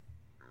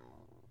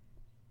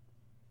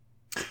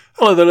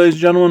Hello there, ladies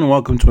and gentlemen, and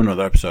welcome to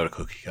another episode of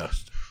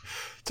CookieCast.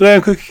 Today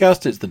on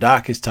CookieCast, it's the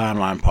Darkest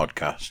Timeline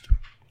podcast.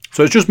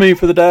 So it's just me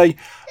for the day,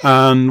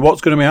 and what's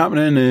going to be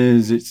happening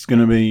is it's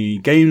going to be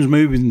games,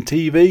 movies, and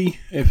TV,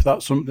 if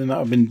that's something that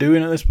I've been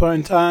doing at this point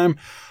in time,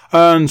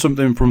 and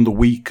something from the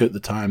week at the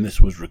time this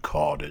was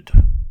recorded.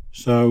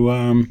 So,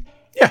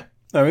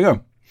 there we go.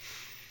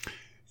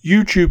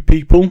 YouTube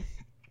people,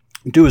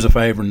 do us a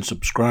favour and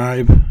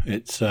subscribe.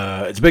 It's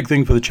a big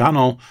thing for the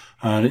channel,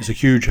 and it's a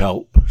huge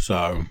help.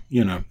 So,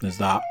 there's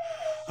that.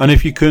 And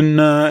if you can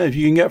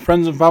get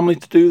friends and family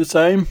to do the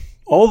same,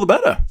 all the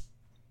better.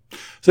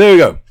 So there we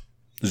go.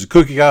 This is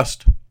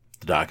CookieCast,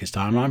 the Darkest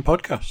Timeline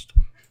podcast.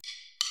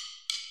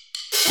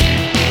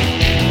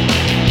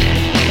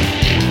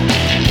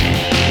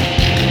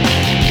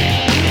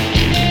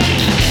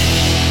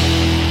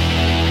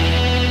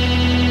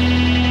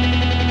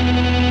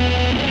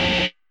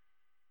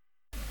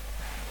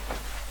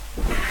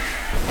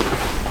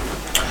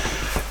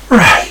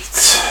 Right,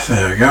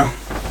 there we go.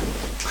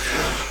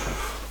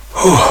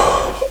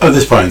 At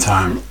this point in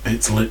time,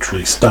 it's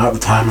literally start the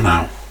timer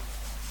now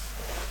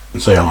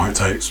and see how long it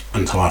takes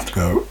until I have to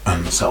go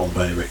and settle the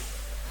baby.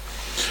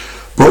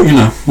 But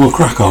we'll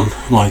crack on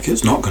like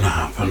it's not going to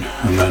happen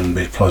and then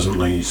be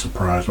pleasantly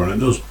surprised when it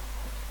does.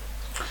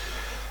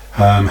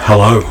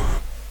 Hello.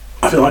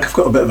 I feel like I've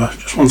got a bit of a...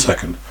 Just one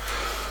second.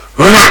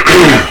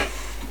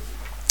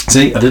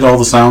 See, I did all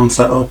the sound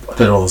setup, I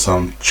did all the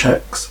sound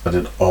checks, I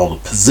did all the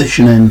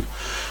positioning,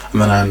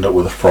 and then I end up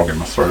with a frog in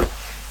my throat.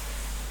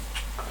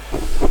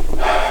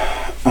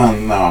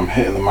 And now I'm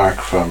hitting the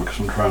microphone because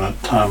I'm trying to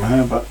tie my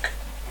hair back.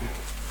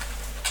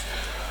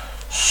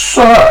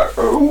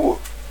 So,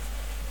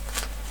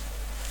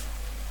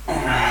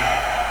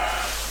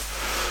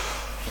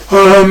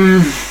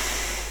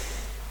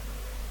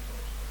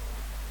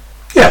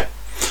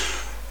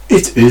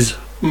 it is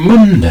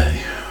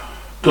Monday.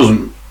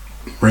 Doesn't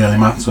really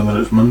matter that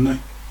it's Monday.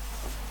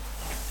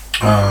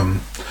 I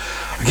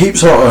keep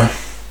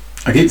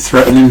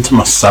threatening to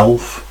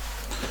myself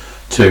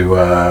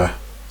to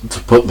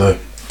put the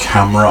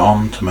camera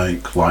on to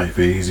make life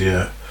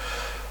easier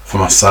for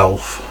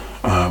myself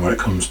when it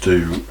comes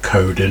to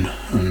coding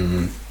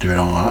and doing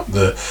all that.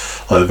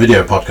 The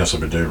video podcasts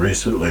I've been doing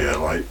recently are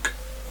like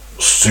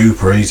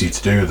super easy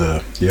to do.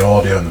 The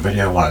audio and the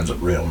video lines up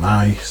real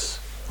nice.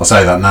 I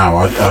say that now,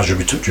 I should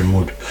be touching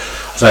wood.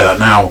 I say that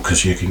now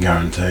because you can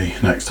guarantee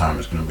next time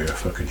it's going to be a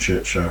fucking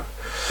shit show.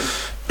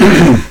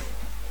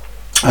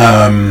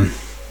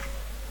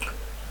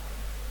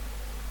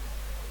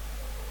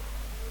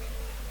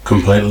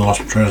 Completely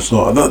lost my train of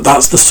thought. I was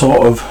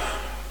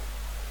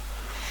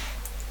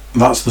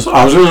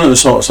going to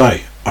sort of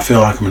say, I feel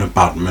like I'm in a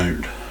bad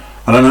mood.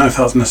 I don't know if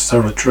that's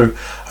necessarily true.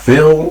 I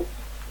feel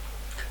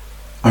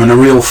I'm in a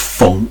real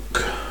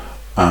funk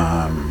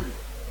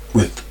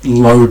with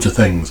loads of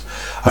things.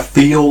 I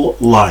feel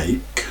like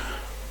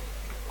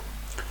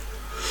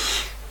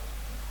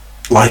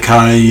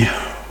I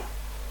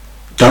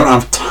don't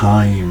have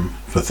time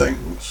for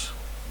things,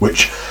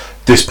 which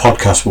this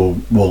podcast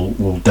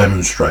will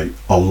demonstrate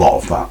a lot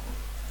of that.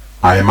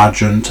 I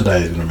imagine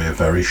today is going to be a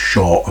very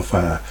short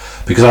affair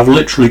because I've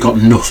literally got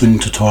nothing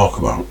to talk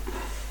about.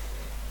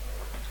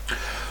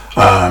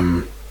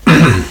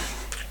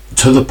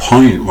 To the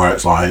point where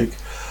it's like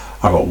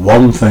I got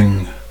one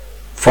thing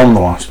from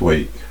the last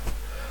week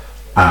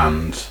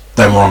and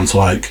then we're on to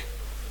like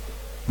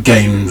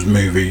games,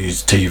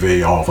 movies,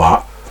 TV, all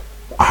that.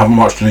 I haven't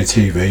watched any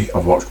TV.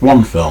 I've watched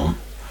one film.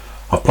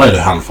 I've played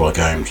a handful of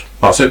games.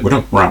 That's it, we're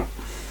done. We're out.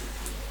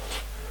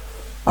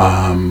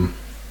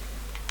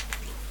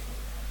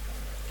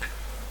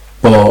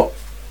 But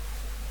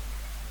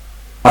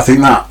I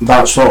think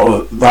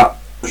that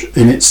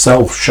in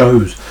itself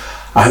shows.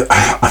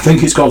 I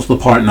think it's got to the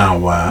point now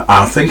where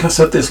I think I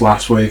said this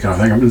last week, and I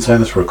think I've been saying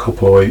this for a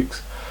couple of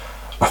weeks.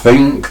 I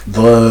think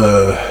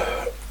the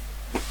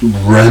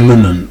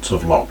remnant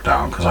of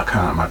lockdown, because I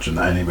can't imagine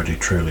that anybody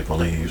truly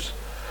believes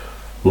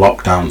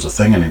lockdown's a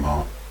thing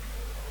anymore.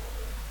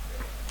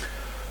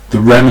 The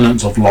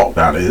remnants of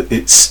lockdown,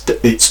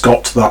 it's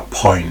got to that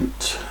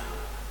point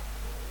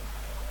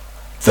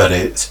that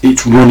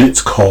it's run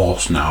its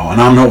course now,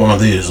 and I'm not one of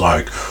these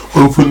like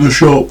open the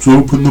shops,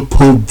 open the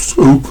pubs,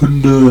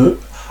 open the.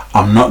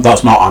 I'm not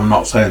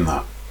saying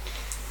that.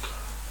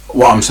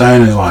 What I'm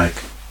saying is like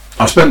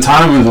I've spent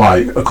time with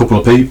like a couple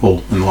of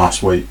people in the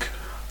last week,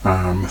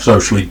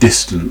 socially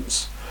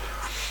distanced,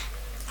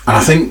 and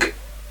I think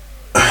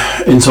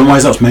in some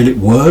ways that's made it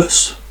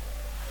worse.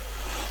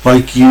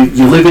 Like you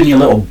live in your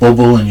little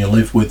bubble and you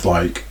live with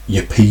like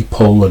your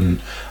people and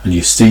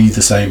you see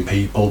the same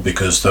people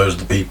because those are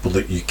the people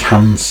that you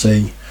can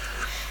see,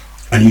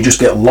 and you just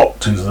get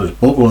locked into this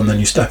bubble, and then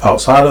you step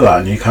outside of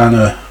that and you're kind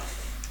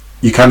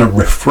of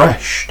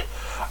refreshed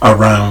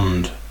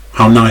around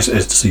how nice it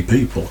is to see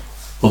people,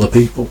 other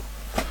people.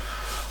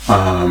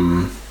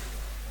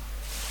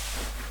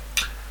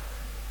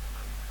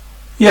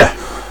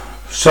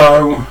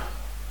 So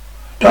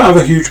don't have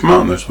a huge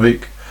amount this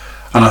week.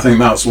 And I think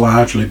that's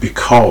largely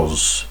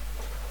because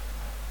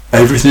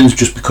everything's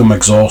just become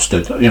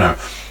exhausted.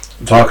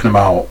 talking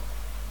about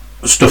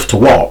stuff to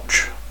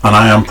watch, and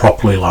I am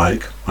properly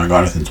like, I ain't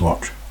got anything to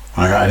watch.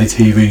 I ain't got any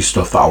TV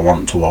stuff that I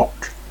want to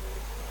watch.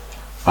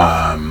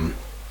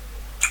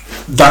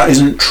 That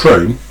isn't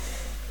true,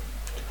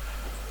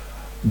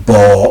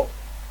 but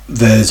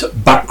there's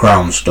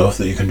background stuff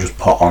that you can just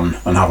put on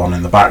and have on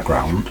in the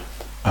background,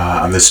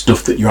 and there's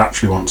stuff that you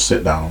actually want to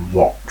sit down and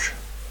watch.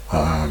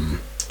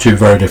 Two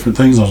very different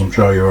things, as I'm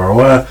sure you are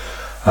aware.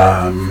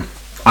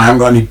 I haven't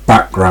got any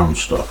background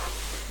stuff.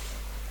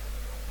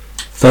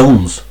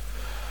 Films.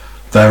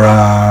 There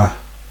are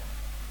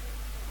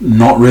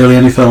not really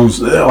any films.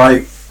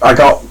 Like, I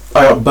got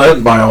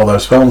burnt by all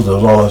those films. There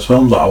was all those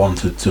films that I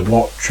wanted to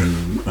watch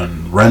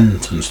and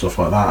rent and stuff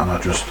like that, and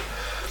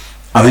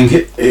I think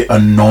it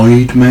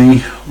annoyed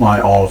me,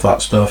 like, all of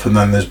that stuff. And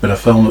then there's been a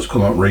film that's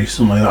come up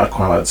recently that I'd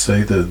quite like to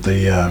see.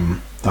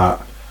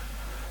 That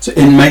it's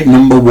Inmate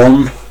Number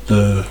One,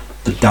 the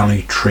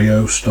Danny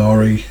Trejo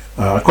story.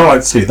 I'd quite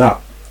like to see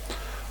that,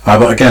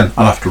 but again,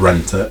 I'll have to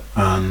rent it.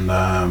 And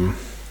I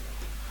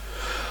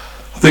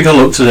think I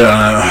looked at it,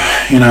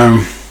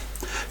 and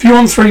if you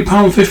want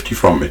 £3.50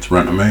 from me to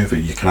rent a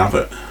movie, you can have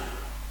it.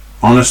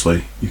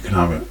 Honestly, you can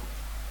have it.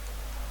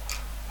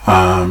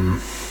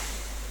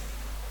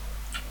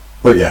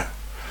 But yeah,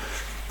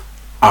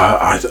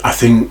 I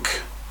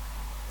think,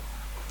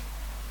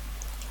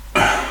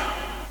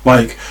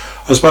 like,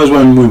 I suppose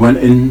when we went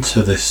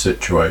into this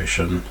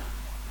situation,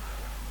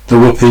 there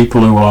were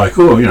people who were like,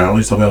 oh, at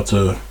least I'll be able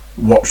to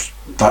watch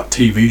that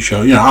TV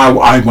show.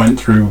 I went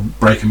through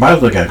Breaking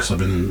Bad again because I've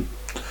been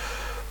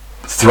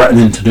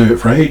threatening to do it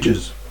for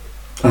ages,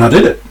 and I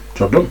did it.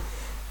 Job done.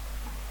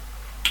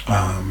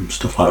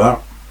 Stuff like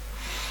that.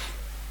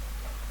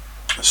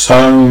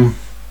 So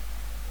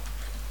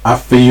I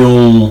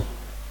feel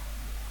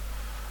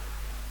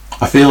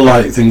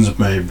like things have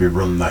maybe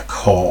run their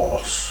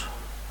course,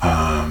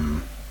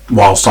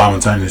 while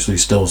simultaneously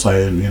still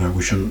saying,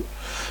 we shouldn't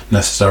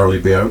necessarily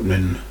be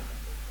opening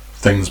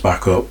things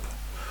back up.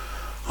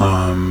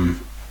 I've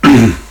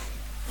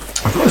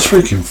got this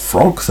freaking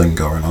frog thing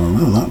going on, I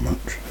know that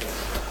much.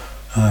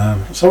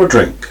 Let's have a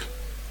drink.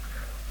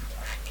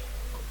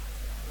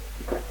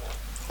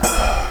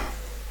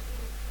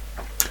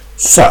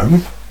 So,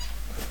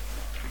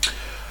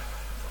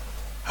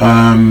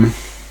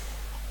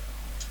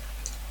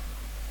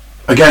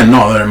 again,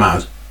 not that it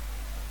matters.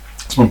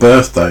 It's my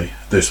birthday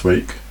this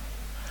week.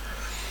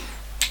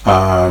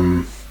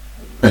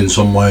 In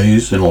some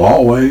ways, in a lot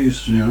of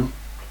ways,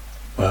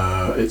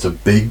 it's a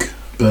big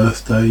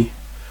birthday.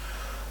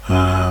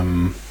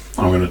 I'm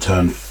going to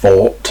turn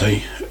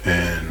 40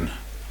 in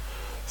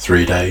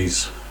 3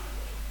 days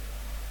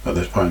at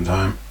this point in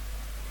time.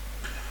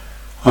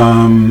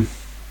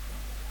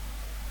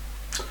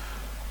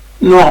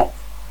 Not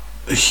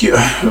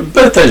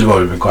birthdays have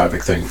always been quite a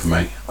big thing for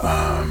me,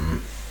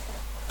 and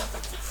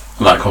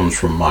that comes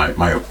from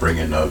my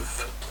upbringing of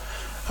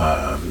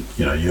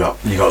you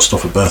got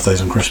stuff at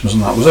birthdays and Christmas,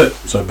 and that was it.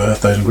 So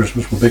birthdays and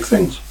Christmas were big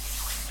things.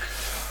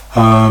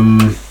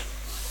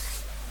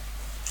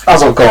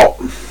 As I've got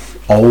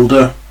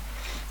older,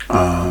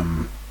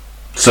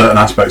 certain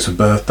aspects of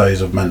birthdays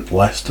have meant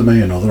less to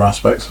me, and other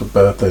aspects of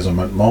birthdays have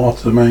meant more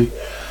to me.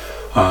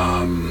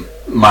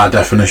 My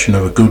definition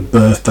of a good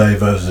birthday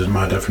versus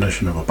my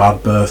definition of a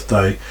bad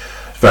birthday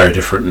is very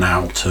different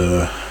now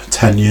to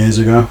 10 years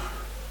ago,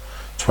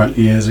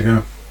 20 years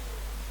ago.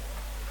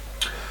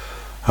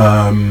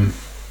 But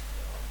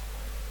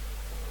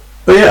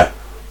yeah,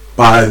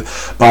 by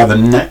the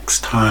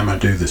next time I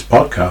do this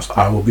podcast,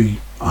 I will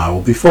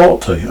be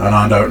 40, and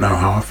I don't know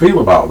how I feel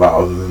about that,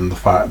 other than the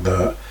fact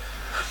that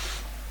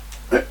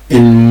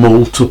in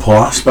multiple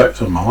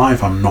aspects of my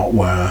life, I'm not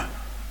where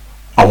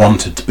I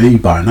wanted to be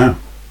by now.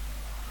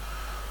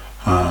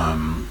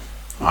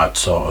 I'd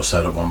sort of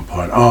said at one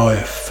point,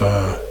 if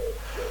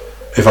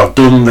I've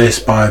done this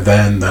by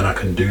then I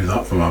can do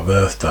that for my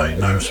birthday.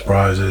 No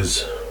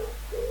surprises.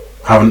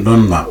 Haven't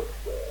done that.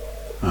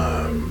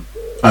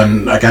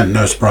 And again,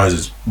 no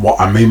surprises. What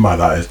I mean by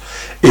that is,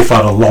 if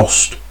I'd have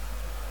lost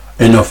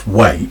enough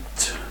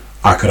weight,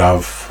 I could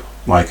have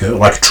like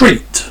a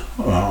treat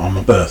on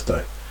my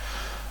birthday.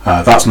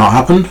 That's not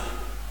happened.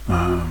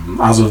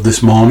 As of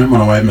this morning, when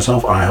I weighed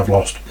myself, I have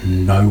lost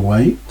no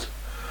weight.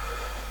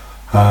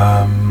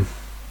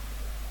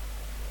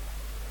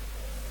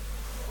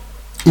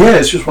 Yeah,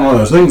 it's just one of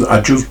those things. I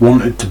just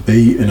wanted to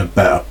be in a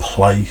better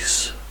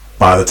place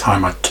by the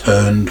time I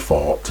turned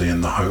 40,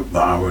 in the hope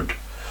that I would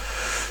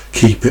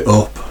keep it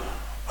up.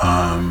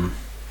 And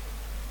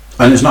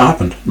it's not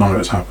happened. None of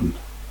it's happened.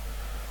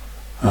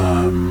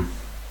 And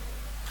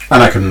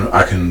I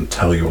can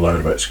tell you a load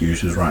of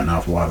excuses right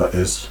now for why that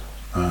is.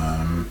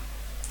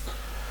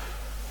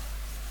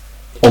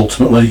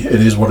 Ultimately,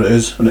 it is what it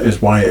is, and it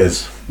is why it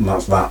is, and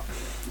that's that.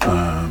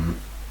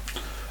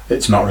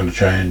 It's not going to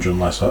change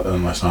unless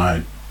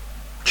I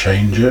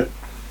change it,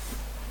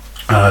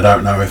 and I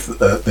don't know if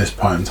at this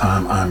point in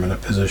time I'm in a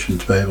position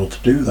to be able to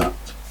do that.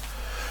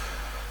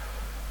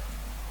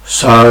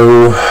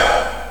 So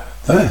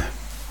there.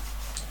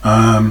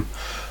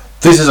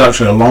 This is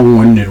actually a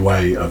long-winded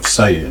way of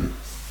saying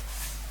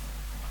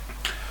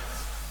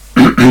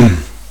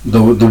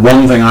the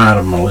one thing I had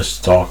on my list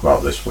to talk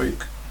about this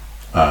week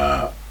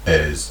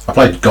is I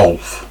played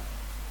golf.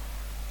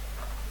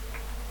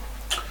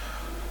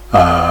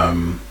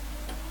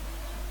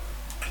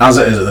 As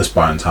it is at this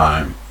point in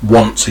time,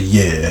 once a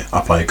year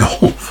I play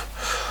golf,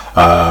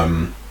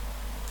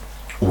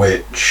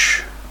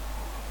 which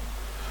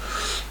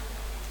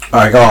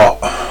I got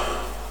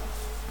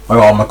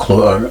my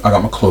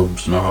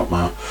clubs, and I got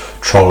my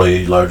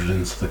trolley loaded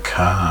into the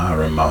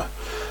car, and my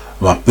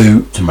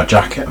boots and my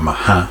jacket and my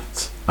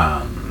hat,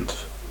 and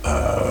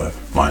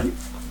like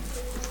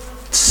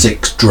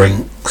 6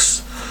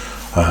 drinks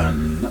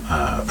and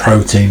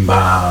protein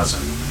bars,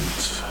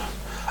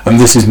 and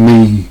this is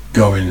me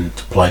going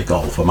to play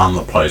golf, a man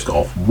that plays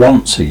golf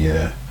once a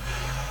year,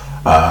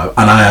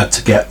 and I had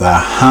to get there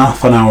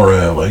half an hour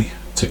early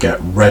to get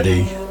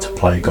ready to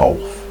play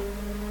golf,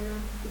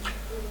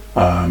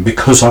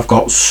 because I've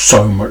got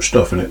so much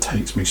stuff and it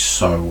takes me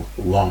so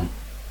long.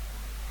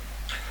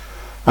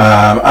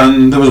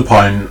 And there was a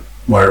point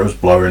where it was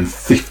blowing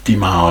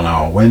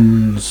 50-mile-an-hour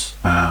winds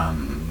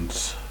and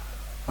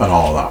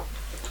all that.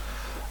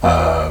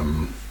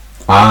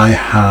 I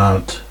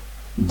had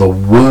the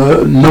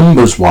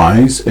numbers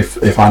wise,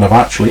 if I'd have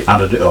actually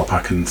added it up,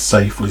 I can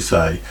safely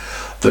say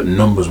that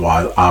numbers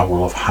wise I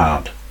will have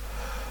had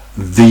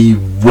the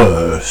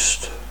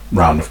worst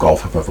round of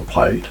golf I've ever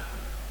played.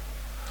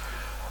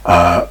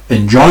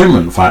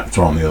 Enjoyment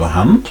factor, on the other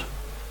hand,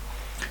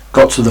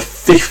 got to the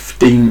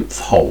 15th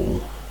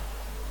hole.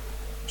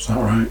 Is that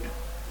right?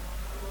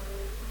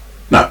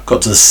 No,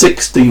 got to the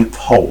 16th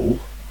hole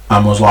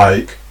and was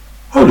like,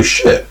 holy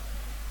shit,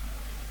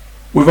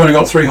 we've only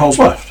got 3 holes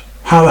left.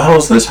 How the hell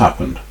has this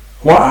happened?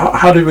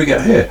 How did we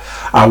get here?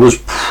 I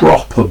was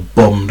proper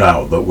bummed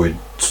out that we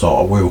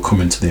were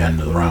coming to the end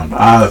of the round.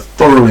 I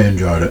thoroughly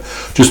enjoyed it.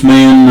 Just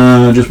me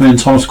and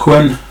Thomas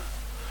Quinn.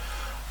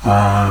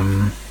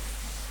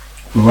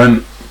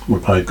 We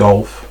played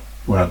golf.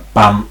 We had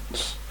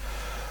bants.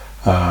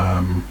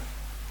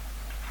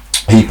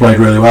 He played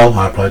really well.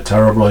 I played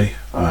terribly.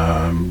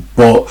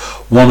 But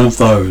one of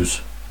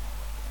those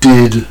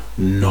did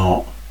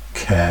not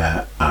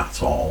care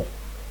at all.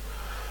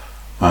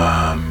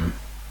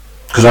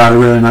 Because I had a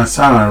really nice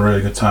time. I had a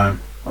really good time.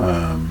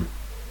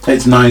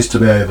 It's nice to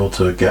be able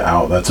to get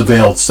out there, to be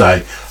able to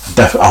say,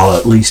 I'll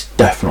at least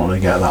definitely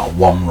get that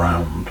one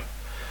round.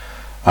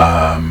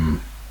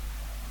 And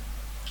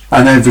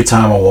every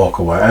time I walk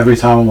away, every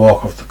time I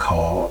walk off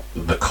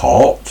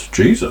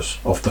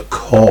off the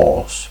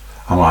course,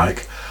 I'm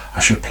like, I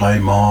should play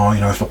more.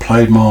 If I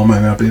played more,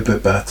 maybe I'd be a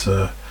bit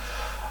better.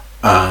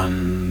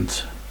 And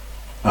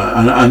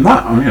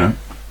that,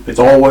 it's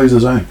always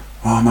the same.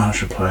 Oh man, I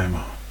should play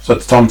more.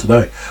 Said to Tom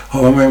today,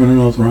 I'm having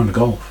another round of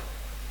golf.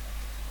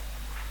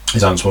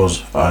 His answer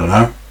was, I don't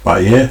know, about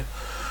a year.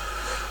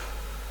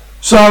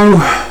 So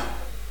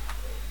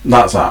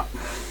that's that.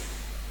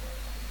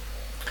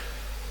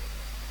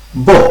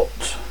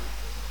 But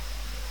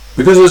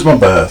because it's my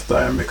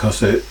birthday, and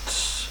because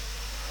it's,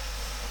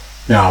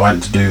 I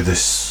went to do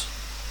this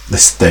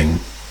thing.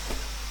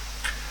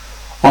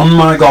 On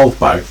my golf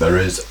bag there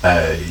is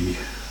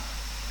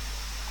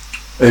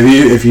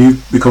if you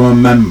become a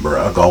member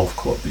at a golf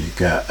club, you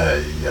get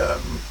at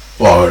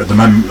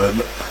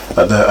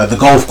the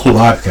golf club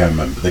I became a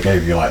member, they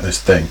gave you like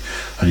this thing,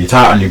 and you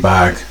tie it on your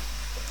bag,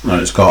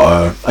 and it's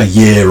got a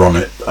year on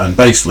it, and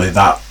basically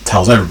that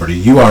tells everybody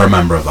you are a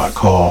member of that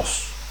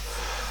course,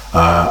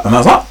 and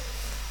that's that.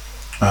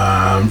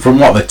 From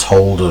what they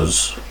told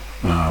us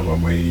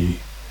when we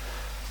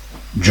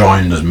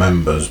joined as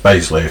members,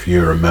 basically if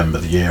you're a member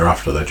the year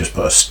after, they just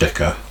put a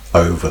sticker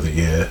over the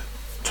year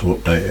to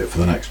update it for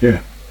the next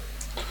year.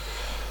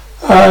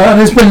 And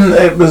it's been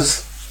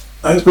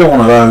one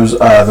of those.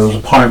 There was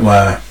a point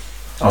where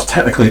I was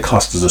technically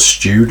classed as a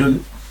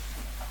student,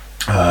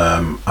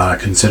 and I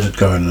considered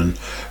going and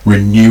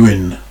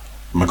renewing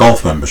my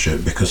golf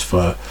membership, because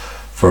for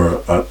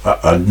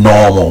a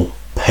normal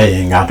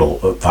paying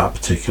adult at that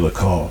particular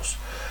course,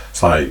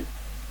 it's like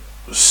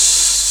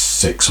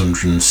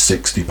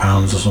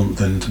 £660 or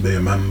something to be a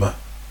member.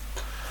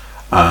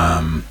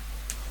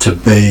 To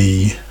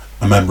be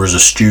a member as a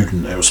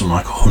student, it was something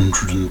like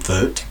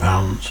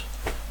 £130.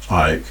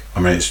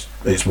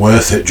 It's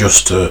worth it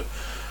just to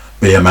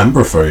be a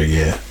member for a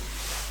year,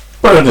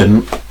 but I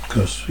didn't,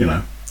 because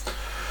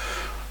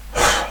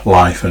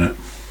life in it.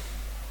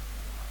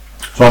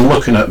 So I'm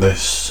looking at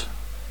this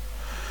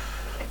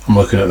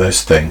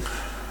thing,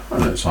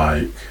 and it's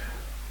like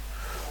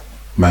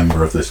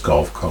member of this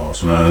golf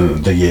course,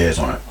 and the year's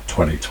like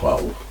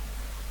 2012.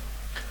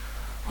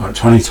 Like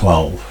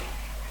 2012.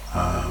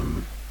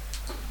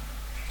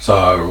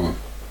 So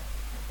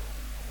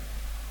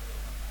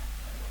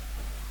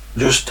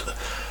just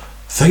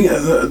think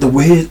the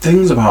weird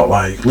things about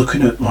like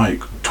looking at like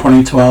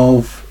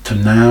 2012 to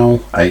now,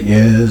 8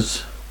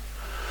 years.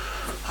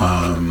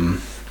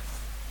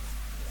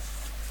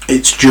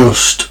 It's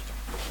just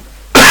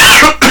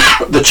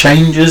the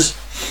changes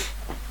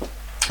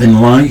in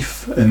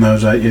life in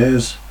those 8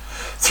 years.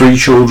 3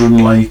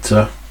 children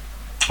later,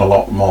 a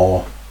lot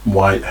more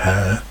white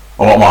hair,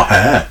 a lot more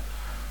hair.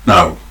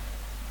 No.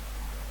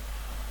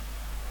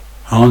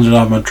 How long did I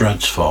have my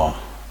dreads for?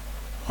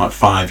 Like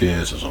 5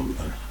 years or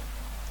something.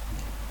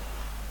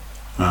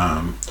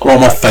 Or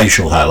my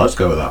facial hair, let's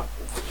go with that.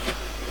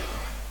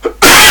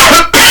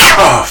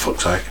 Oh,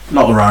 fuck's sake.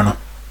 Not the Rona.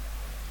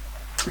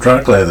 I'm trying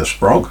to clear this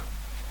frog.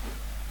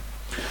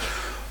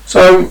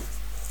 So,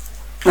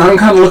 I'm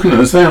kind of looking at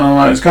this thing and I'm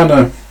like, it's kind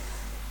of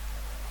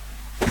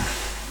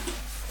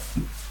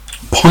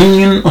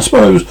poignant, I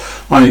suppose.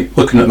 Like,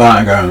 looking at that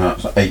and going,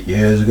 that's 8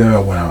 years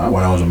ago when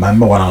I was a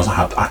member, when I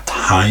had a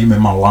time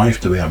in my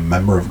life to be a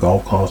member of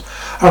golf course.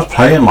 I was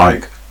playing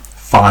like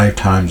 5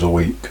 times a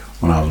week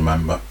when I was a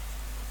member.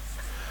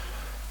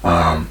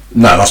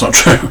 No, that's not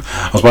true.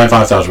 I was playing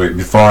 5 times a week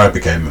before I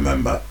became a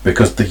member,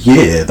 because the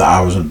year that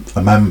I was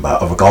a member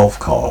of a golf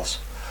course,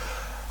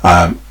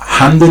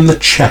 handing the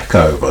cheque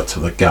over to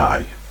the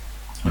guy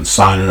and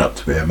signing up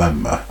to be a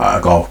member at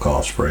a golf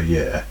course for a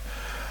year,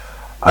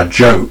 I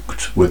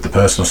joked with the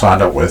person I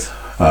signed up with,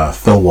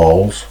 Phil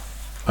Walls,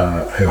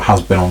 who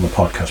has been on the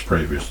podcast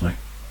previously.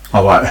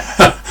 I was like,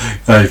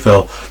 hey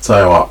Phil,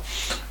 tell you what,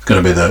 it's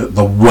going to be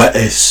the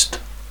wettest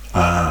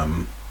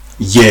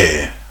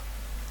year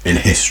in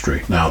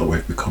history now that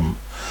we've become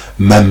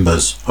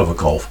members of a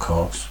golf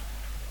course.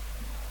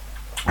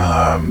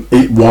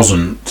 It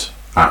wasn't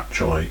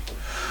actually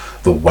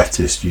the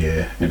wettest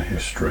year in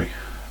history.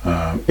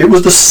 It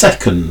was the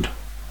second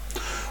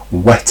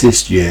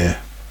wettest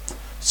year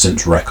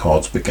since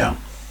records began.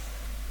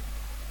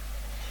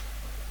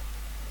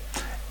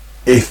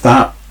 If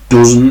that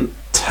doesn't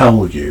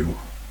tell you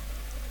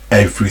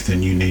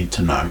everything you need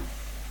to know,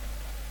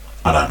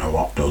 I don't know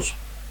what does.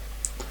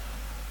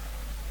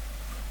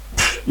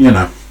 You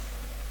know,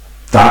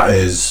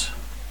 that's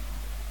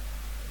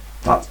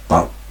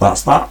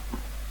that.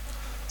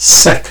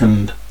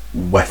 Second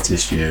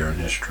wettest year in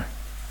history.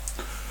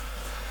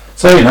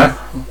 So, you know,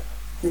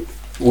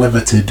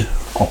 limited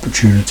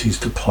opportunities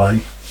to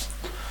play.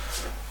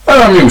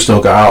 I mean, we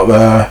still get out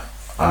there.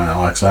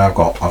 Like I say, I've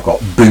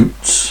got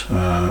boots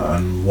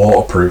and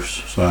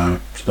waterproofs, so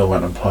still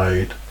went and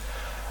played.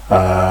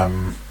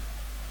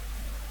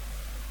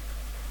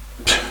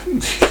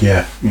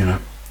 Yeah, you know,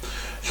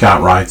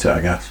 can't write it,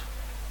 I guess.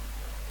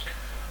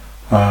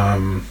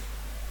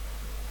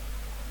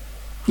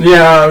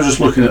 Yeah, I was just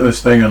looking at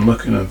this thing and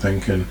looking and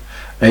thinking,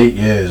 8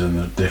 years and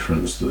the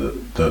difference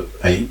that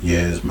 8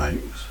 years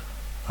makes.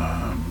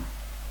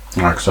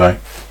 Like I say,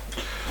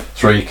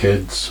 3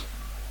 kids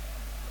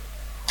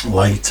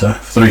later,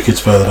 3 kids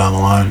further down the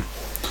line,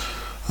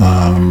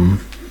 and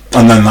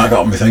then that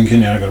got me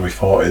thinking, yeah, I'm going to be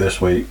 40 this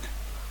week.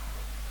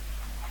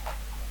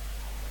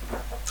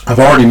 I've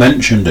already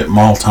mentioned it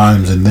more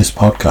times in this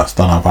podcast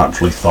than I've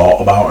actually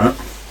thought about it.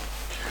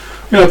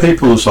 You know,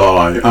 people are sort of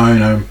like, oh, you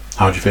know,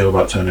 how do you feel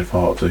about turning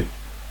 40?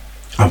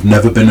 I've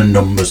never been a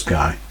numbers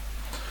guy.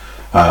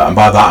 And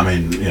by that I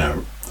mean, you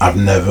know,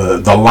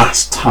 the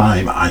last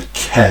time I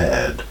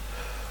cared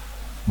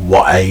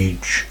what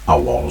age I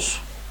was,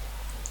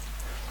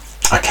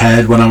 I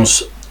cared when I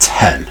was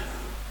 10.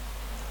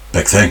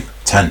 Big thing.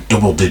 10.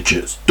 Double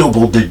digits.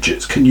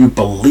 Can you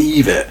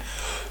believe it?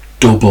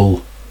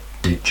 Double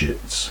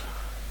digits.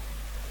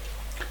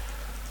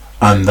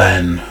 And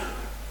then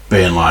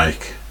being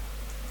like,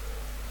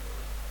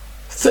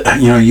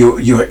 you know,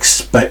 you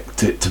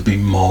expect it to be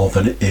more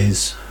than it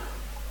is.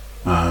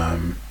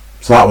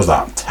 So that was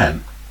that.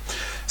 10.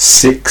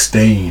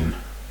 16,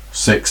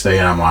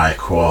 I'm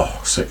like, whoa,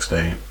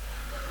 16.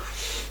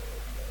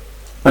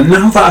 And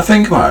now that I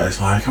think about it, it's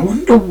like, I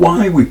wonder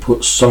why we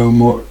put so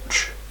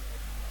much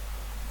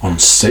on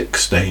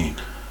 16.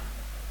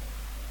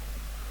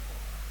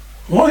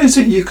 What is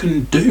it you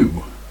can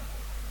do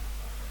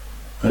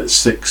at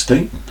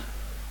 16?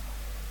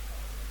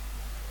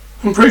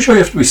 I'm pretty sure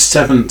you have to be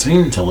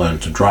 17 to learn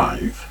to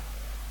drive.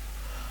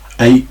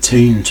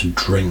 18 to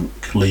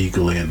drink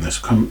legally in this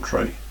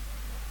country.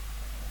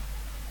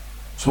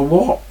 So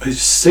what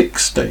is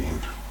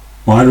 16?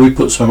 Why do we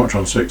put so much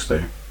on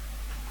 16?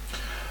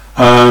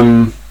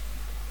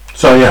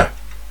 So yeah,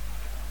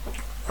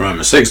 I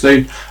remember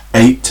 16,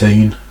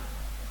 18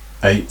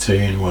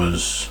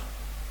 was,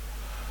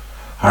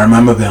 I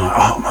remember being like,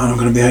 oh man, I'm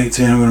going to be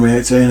 18,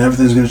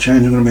 everything's going to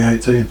change, I'm going to be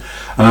 18.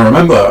 And I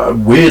remember,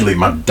 weirdly,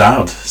 my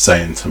dad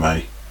saying to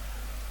me,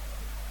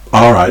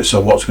 alright, so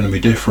what's going to be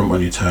different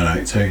when you turn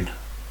 18?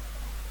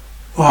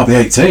 Well, I'll be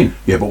 18.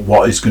 Yeah, but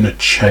what is going to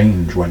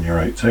change when you're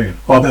 18?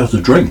 Well, I'll be able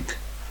to drink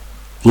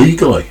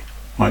legally,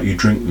 like you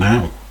drink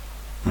now,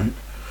 right?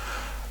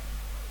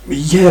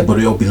 Yeah, but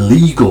it'll be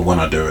legal when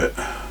I do it.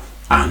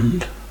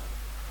 And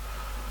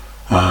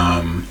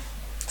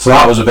so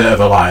that was a bit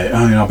of a like,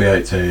 oh, you know, I'll be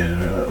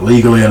 18,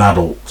 legally an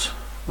adult,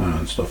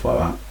 and stuff like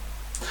that.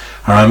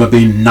 I remember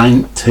being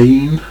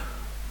 19.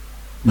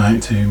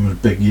 19 was a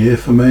big year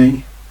for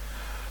me.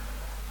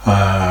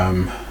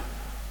 I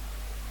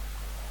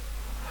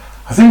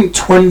think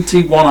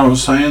 21, I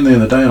was saying the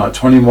other day, like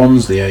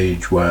 21's the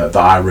age that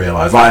I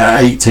realised, like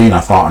at 18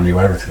 I thought I knew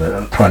everything,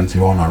 at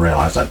 21 I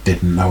realised I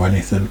didn't know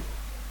anything.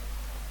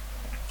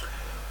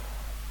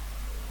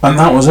 And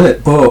that was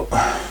it. But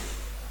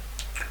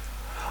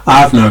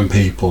I've known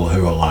people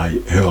who are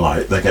like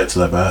they get to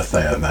their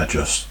birthday and they're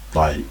just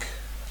like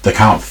they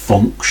can't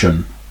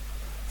function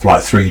for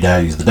like 3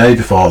 days, the day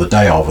before, the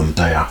day of, and the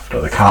day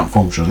after. They can't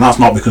function, and that's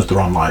not because they're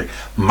on like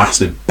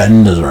massive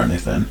benders or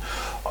anything,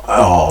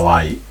 or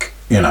like,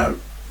 you know,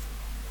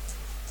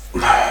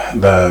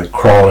 they're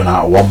crawling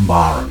out of one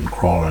bar and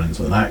crawling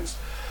into the next.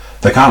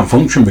 They can't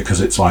function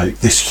because it's like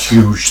this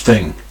huge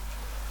thing.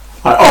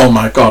 Like, oh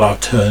my god,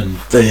 I've turned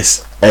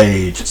this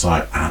age. It's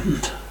like,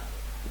 and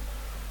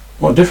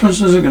what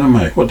difference is it going to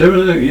make? What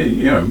difference? Are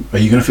you going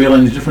to feel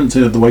any different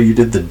to the way you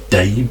did the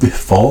day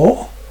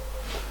before?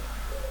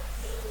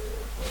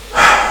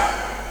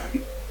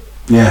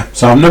 Yeah,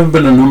 so I've never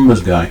been a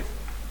numbers guy.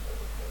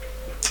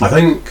 I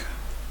think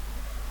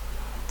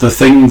the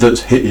thing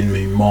that's hitting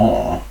me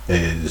more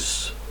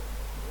is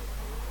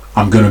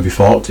I'm going to be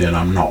 40 and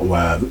I'm not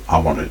where I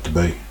want it to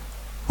be.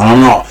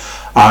 And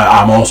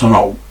I'm also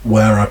not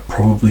where I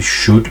probably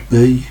should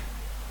be.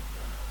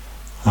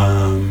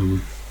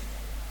 And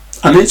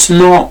it's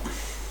not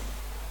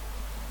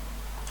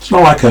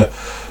like a,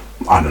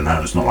 I don't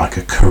know, it's not like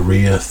a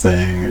career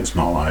thing. It's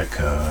not like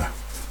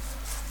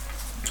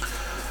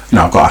you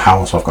know, I've got a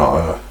house, I've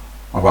got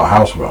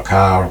a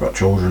car, I've got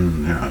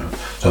children, you know.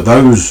 So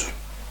those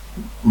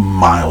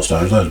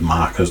milestones, those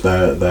markers,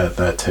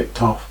 they're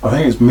ticked off. I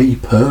think it's me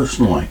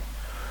personally.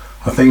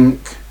 I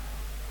think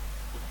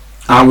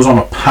I was on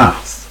a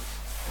path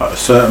at a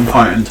certain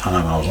point in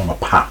time. I was on a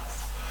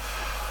path,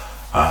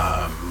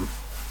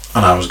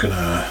 and I was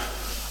gonna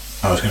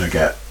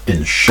get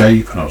in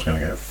shape, and I was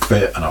gonna get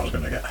fit, and I was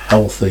gonna get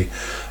healthy,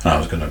 and I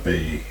was gonna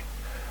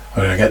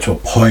get to a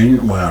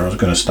point where I was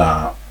gonna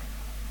start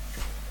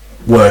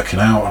working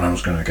out, and I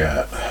was going to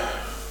get,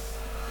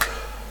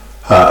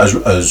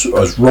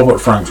 as Robert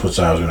Franks would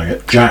say, I was going to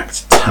get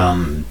jacked,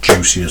 tan,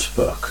 juicy as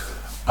fuck,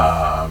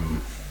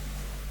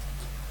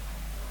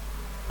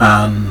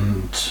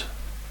 and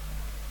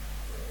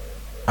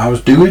I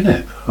was doing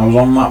it. I was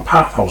on that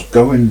path. I was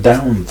going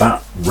down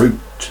that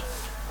route,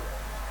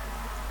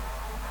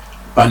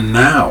 and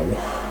now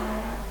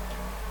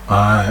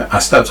I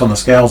stepped on the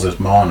scales this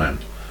morning.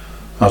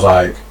 I was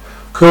like,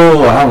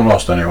 cool, I haven't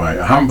lost any weight.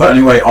 I haven't put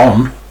any weight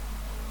on.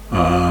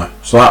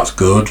 So that's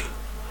good.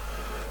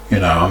 You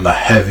know, I'm the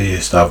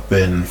heaviest I've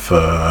been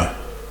for,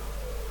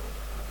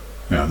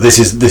 you know, this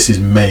is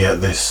me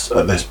at this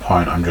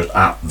point. I'm just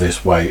at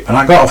this weight. And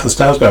I got off the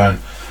stairs going,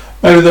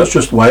 maybe that's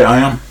just the weight I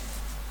am.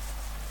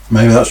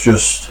 Maybe that's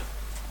just,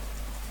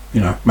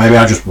 you know, maybe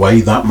I just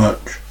weigh that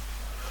much.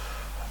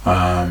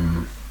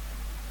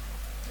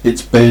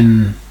 It's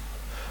been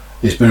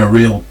a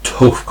real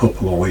tough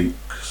couple of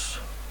weeks,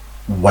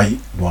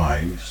 weight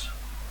wise.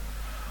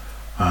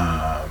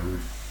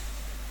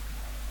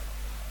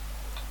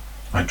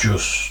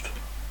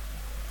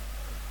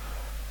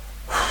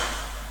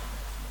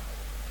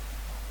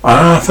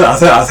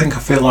 I think I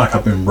feel like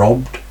I've been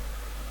robbed.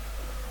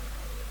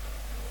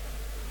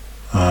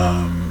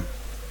 And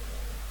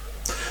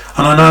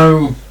I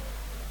know,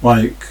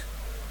 like,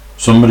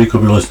 somebody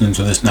could be listening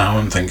to this now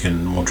and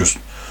thinking, well, just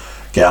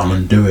get on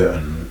and do it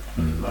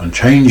and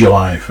change your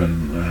life.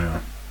 And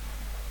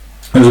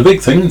it was a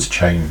big thing to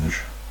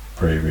change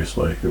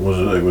previously. It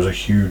was a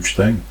huge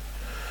thing.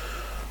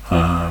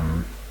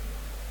 And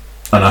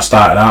I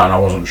started out and I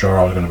wasn't sure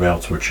I was going to be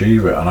able to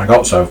achieve it, and I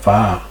got so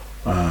far.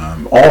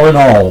 All in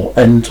all,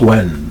 end to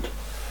end,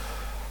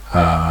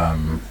 I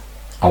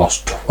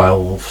lost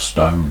 12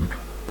 stone.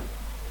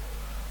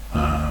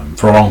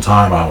 For a long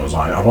time I was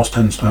like, I've lost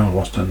 10 stone.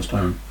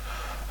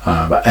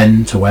 But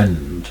end to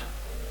end,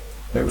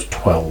 it was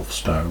 12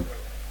 stone.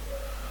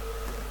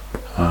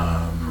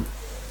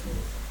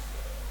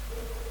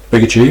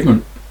 Big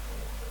achievement.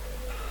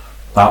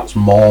 That's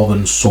more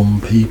than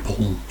some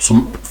people,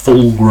 some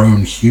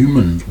full-grown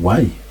humans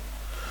weigh.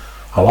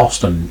 I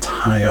lost an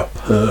entire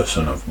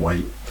person of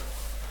weight.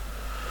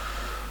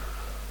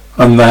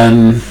 And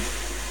then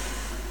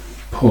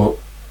put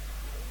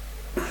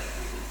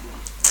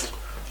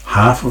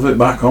half of it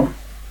back on.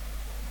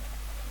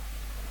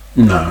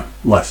 No,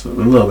 a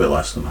little bit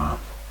less than half.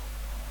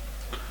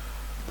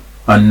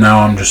 And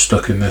now I'm just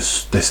stuck in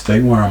this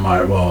thing where I'm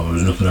like, well,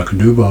 there's nothing I can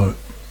do about it.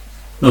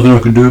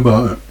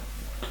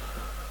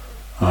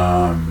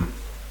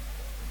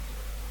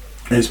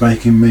 It's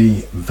making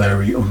me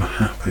very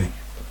unhappy.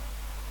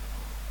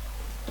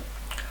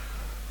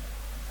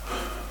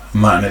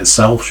 And that in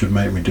itself should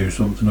make me do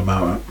something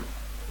about it.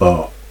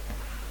 But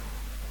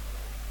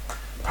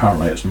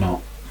apparently it's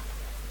not.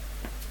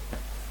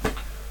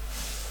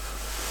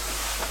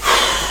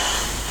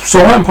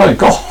 So I'm playing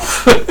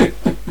golf.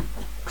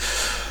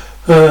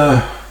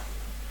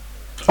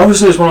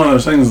 Obviously it's one of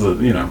those things that,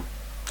 you know,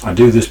 I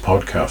do this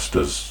podcast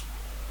as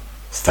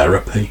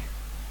therapy.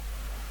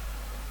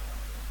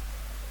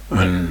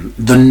 And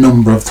the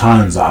number of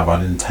times that I've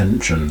had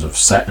intentions of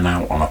setting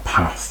out on a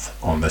path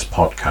on this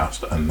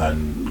podcast and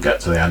then get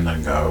to the end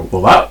and go,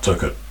 well, that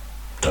took a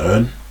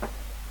turn.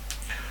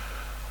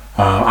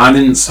 I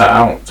didn't set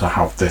out to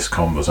have this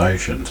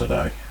conversation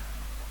today.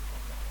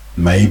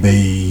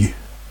 Maybe,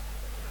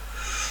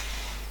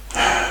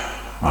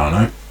 I don't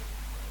know,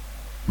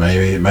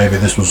 Maybe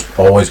this was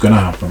always going to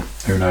happen.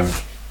 Who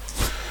knows?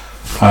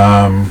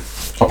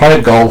 I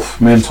played golf.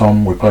 Me and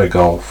Tom, we played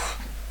golf.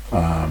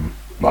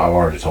 But I've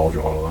already told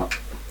you all of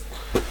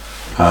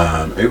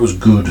that. It was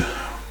good,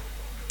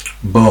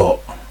 but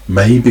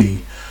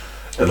maybe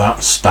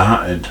that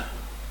started.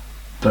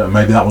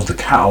 Maybe that was the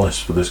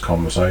catalyst for this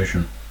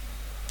conversation.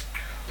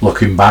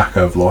 Looking back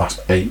over the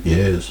last 8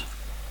 years,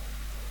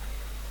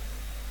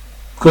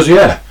 because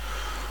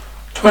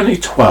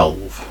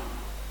 2012.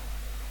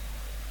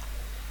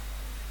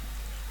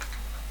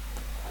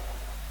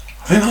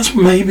 I think that's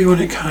maybe when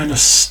it kind of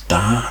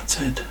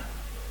started.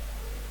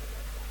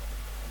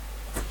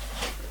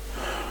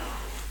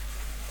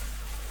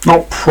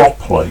 Not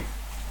properly.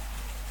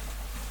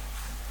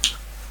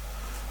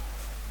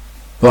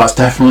 But that's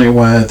definitely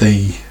where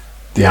the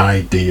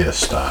idea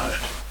started.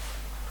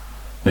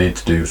 Need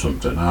to do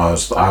something. I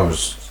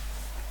was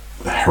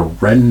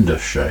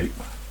horrendous shape.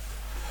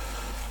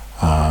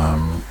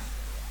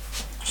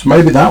 So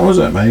maybe that was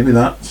it. Maybe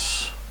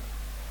that's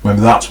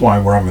why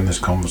we're having this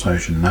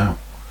conversation now.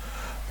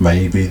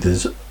 Maybe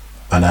there's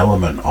an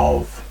element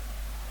of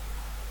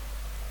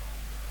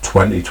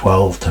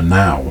 2012 to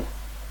now,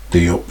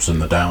 the ups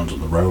and the downs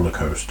and the roller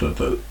coaster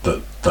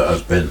that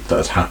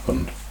has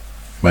happened.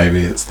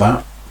 Maybe it's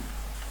that.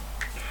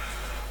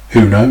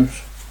 Who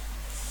knows?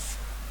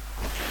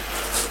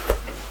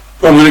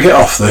 I'm going to get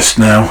off this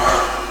now.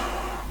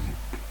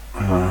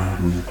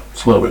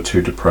 It's a little bit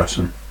too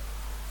depressing.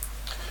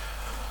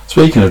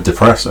 Speaking of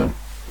depressing,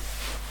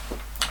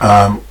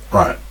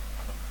 right.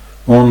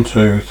 1,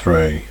 2,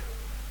 3.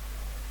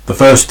 The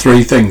first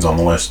 3 things on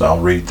the list, I'll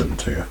read them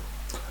to you.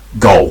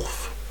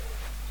 Golf.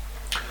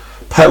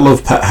 Pet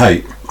love, pet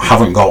hate. I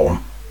haven't got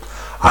one.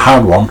 I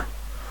had one.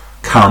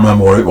 Can't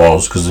remember what it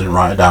was because I didn't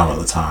write it down at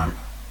the time.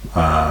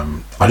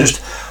 I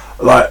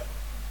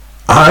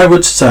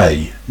would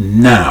say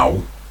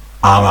now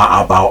I'm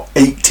at about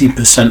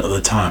 80% of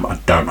the time I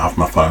don't have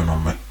my phone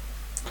on me.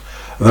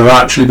 There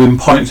have actually been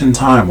points in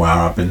time where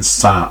I've been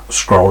sat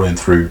scrolling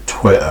through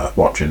Twitter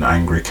watching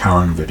Angry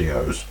Karen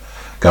videos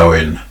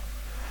going,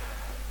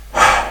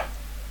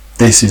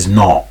 this is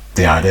not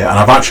the idea. And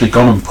I've actually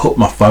gone and put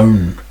my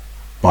phone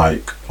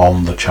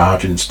on the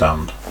charging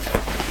stand.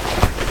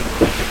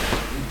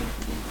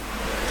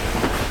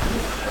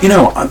 You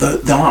know, the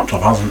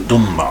laptop hasn't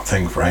done that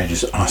thing for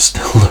ages and I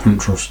still don't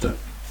trust it.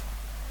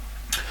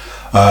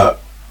 I've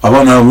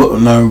got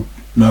no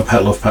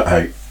pet love, pet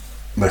hate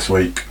this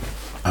week.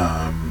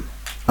 And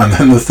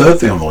then the third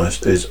thing on the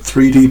list is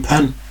 3D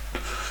pen.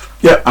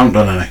 Yeah, I haven't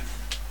done any.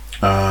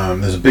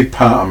 There's a big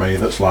part of me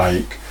that's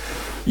like,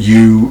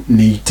 you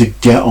need to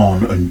get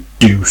on and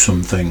do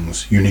some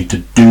things. You need to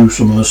do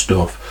some of the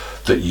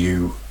stuff that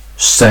you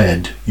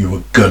said you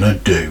were gonna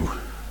do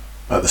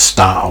at the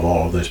start of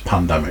all of this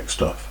pandemic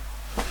stuff.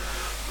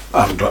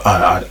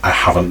 I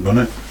haven't done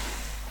it.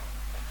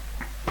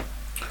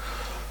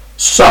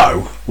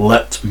 So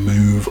let's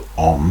move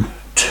on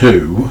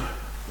to,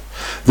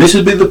 this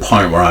would be the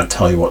point where I'd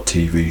tell you what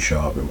TV show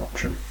I've been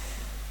watching.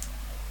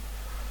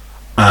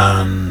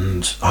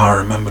 And I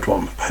remembered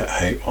what my pet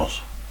hate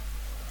was.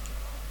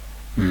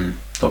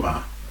 Don't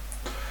matter.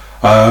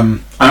 I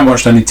haven't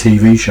watched any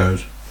TV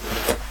shows.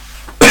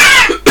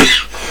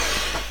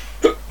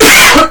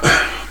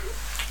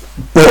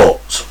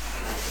 But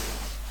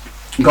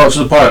it got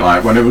to the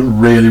point when it was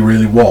really,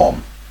 really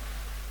warm,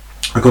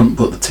 I couldn't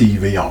put the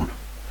TV on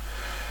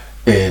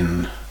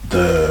in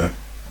the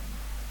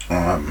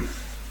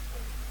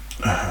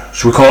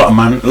should we call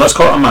it let's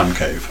call it a man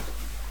cave,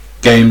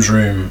 games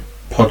room,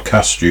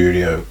 podcast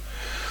studio,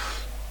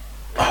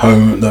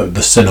 home,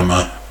 the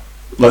cinema.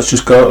 Let's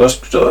call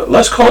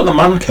it the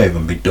man cave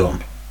and be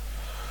done.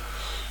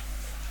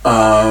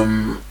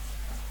 I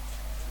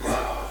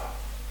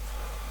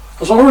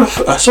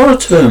saw a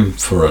term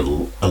for a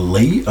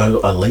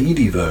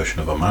lady version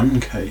of a man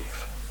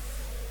cave,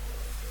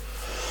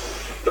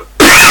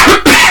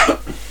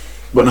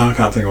 but now I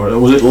can't think of it.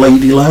 Was it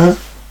Lady Lair?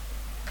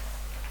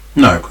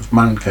 No, because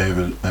man cave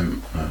is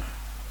no.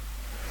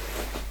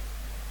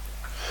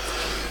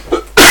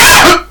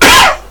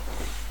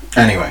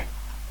 Anyway,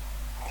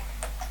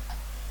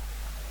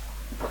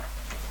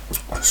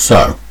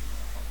 so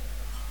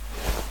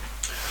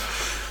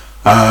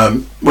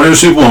when it was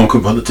super warm, I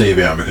couldn't put the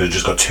TV on because it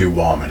just got too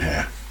warm in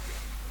here.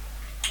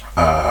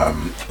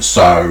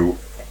 So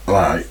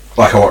I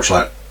watch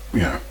you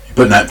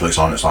put Netflix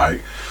on, it's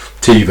like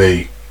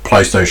TV,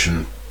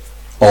 PlayStation,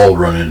 all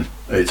running.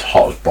 It's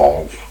hot as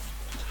balls.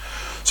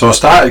 So I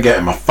started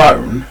getting my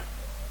phone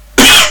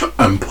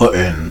and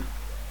putting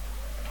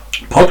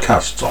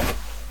podcasts on.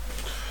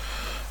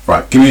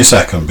 Right, give me a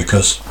second,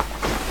 because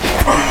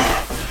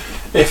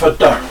if I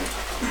don't,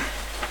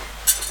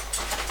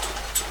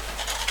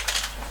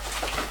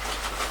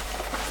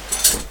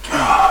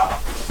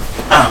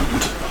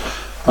 and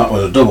that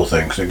was a double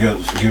thing, because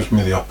it gives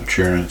me the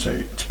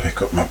opportunity to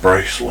pick up my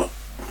bracelet,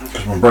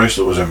 because my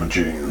bracelet was in my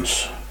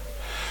jeans,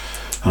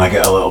 and I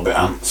get a little bit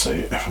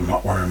antsy if I'm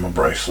not wearing my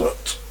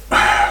bracelet,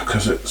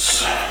 because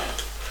it's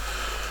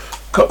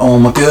got all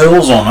my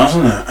girls on,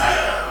 hasn't it?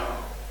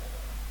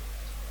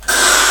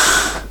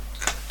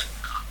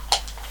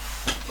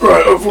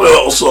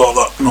 What's all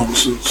that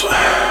nonsense?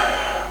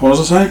 What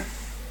was I saying?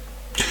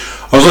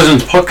 I was listening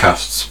to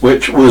podcasts,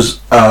 which was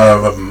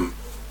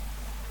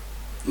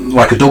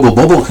like a double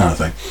bubble kind of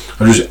thing.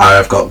 I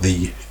have got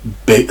the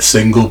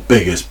single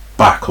biggest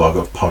backlog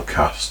of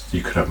podcasts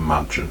you could ever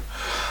imagine.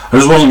 I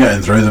just wasn't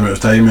getting through them. It was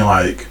taking me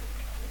like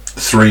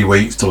 3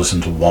 weeks to listen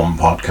to one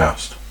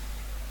podcast.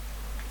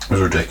 It was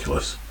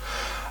ridiculous.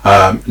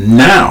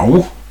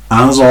 Now,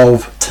 as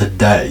of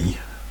today,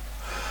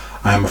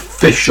 I am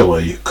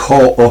officially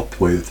caught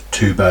up with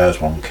Two Bears,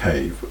 One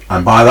Cave,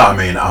 and by that I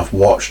mean I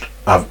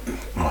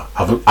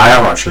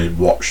have actually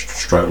watched,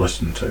 stroke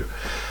listened to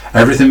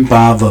everything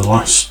bar the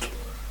last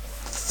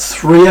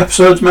 3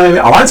 episodes maybe.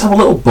 I like to have a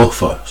little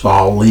buffer, so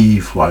I'll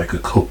leave like a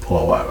couple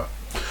or whatever.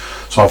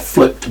 So I've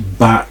flipped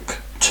back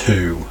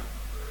to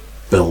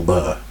Bill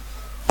Burr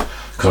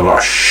because I've got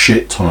a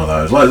shit ton of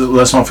those.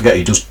 Let's not forget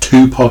he does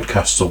 2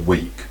 podcasts a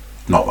week.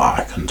 Not that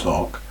I can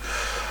talk.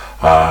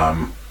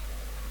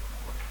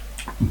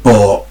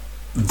 But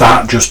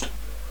that just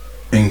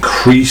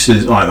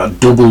increases, like that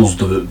doubles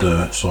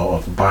the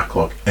sort of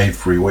backlog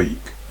every week.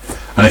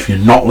 And if you're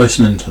not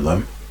listening to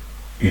them,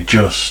 you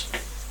just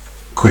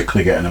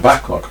quickly get in a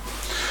backlog.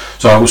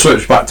 So I will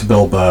switch back to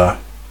Bill Burr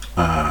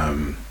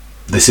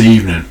this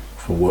evening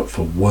for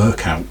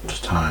workout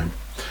time.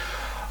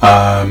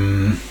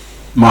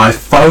 My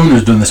phone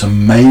has done this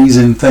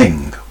amazing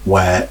thing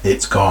where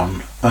it's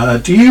gone,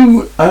 do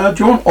you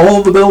want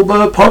all the Bill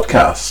Burr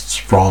podcasts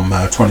from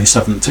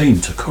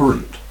 2017 to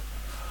current?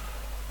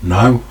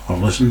 No,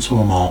 I've listened to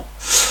them all.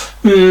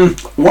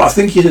 What I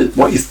think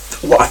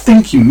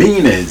you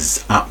mean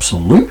is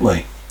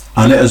absolutely,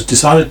 and it has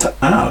decided to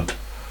add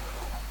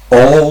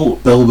all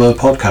Bill Burr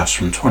podcasts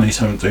from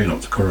 2017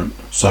 up to current.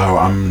 So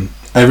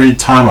every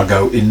time I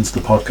go into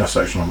the podcast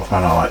section on my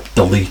phone, I like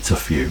delete a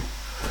few,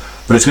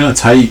 but it's going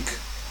to take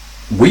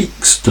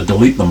weeks to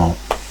delete them all.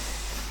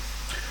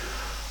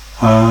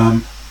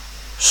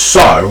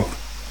 So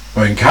I've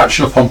been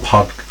catching up on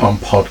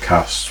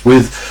podcasts.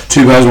 With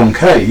Two Bears, One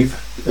Cave,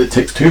 it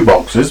ticks 2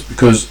 boxes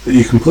because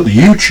you can put the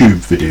YouTube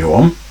video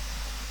on,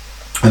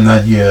 and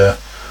then you're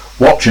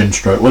watching,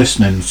 stroke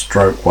listening,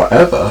 stroke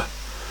whatever.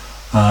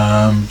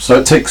 So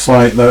it ticks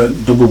like the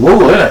double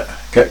wall,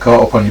 innit? Get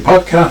caught up on your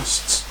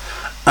podcasts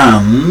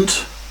and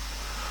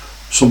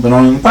something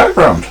on in the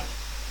background.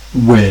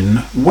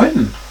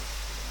 Win-win.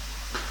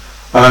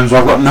 So I've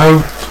got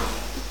no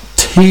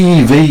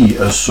TV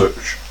as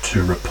such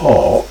to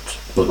report,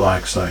 but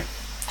like I say,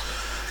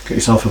 get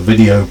yourself a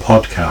video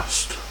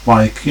podcast,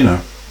 like, you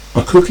know,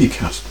 a cookie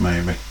cast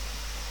maybe.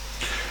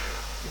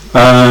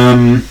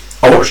 I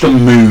watched a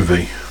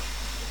movie,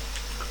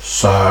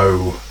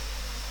 so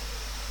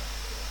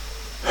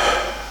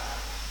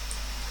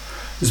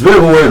it's a bit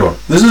of a weird one.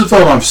 This is a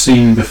film I've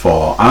seen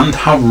before and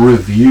have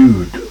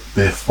reviewed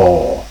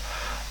before.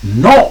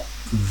 Not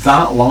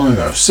that long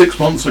ago, 6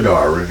 months ago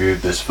I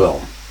reviewed this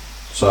film,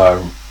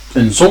 so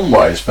in some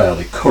ways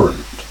fairly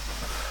current.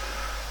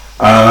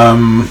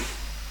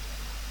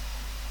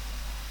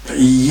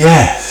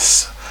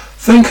 Yes,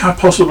 think I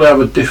possibly have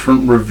a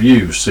different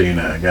review seeing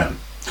it again.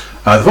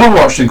 The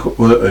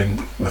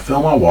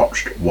film I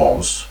watched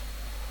was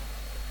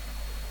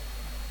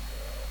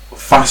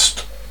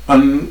Fast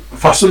and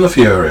the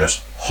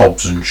Furious,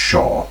 Hobbs and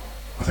Shaw,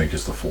 I think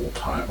is the full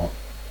title.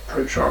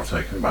 Pretty sure I've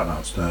taken it back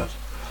downstairs.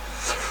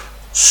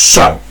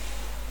 So,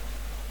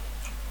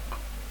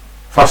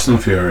 Fast and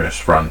the Furious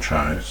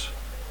franchise.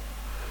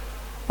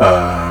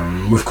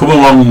 We've come a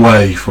long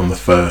way from the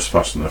first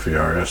Fast and the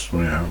Furious.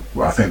 You know,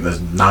 I think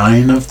there's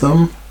 9 of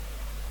them,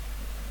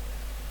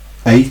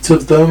 8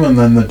 of them, and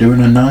then they're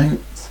doing a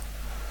 9th.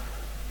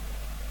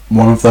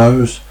 One of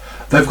those.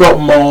 They've got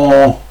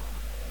more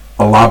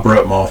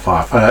elaborate, more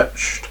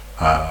far-fetched.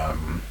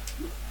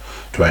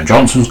 Dwayne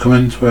Johnson's come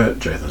into it.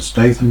 Jason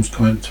Statham's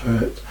come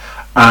into it.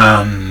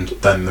 And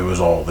then there was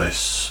all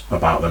this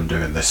about them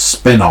doing this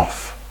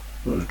spin-off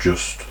that was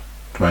just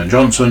Dwayne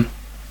Johnson,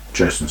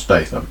 Jason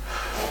Statham.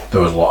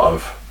 There was a lot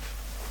of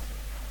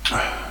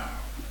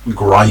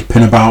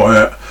griping about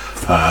it.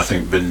 I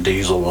think Vin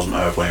Diesel wasn't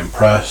overly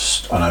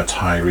impressed. I know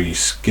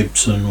Tyrese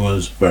Gibson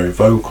was very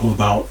vocal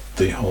about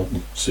the whole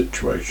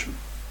situation.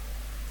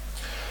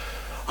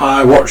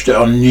 I watched it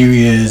on New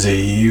Year's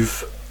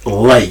Eve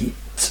late,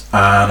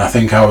 and I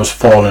think I was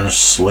falling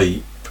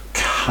asleep,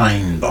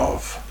 kind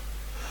of.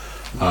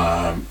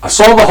 I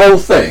saw the whole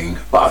thing,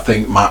 but I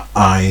think my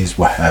eyes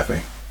were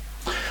heavy,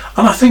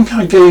 and I think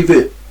I gave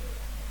it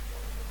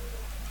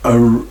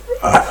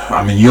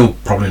I mean, you'll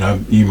probably know,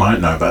 you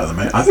might know better than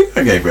me. I think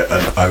I gave it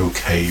an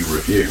okay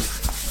review.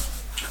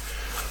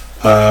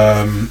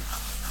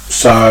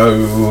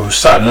 So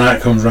Saturday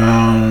night comes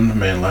round,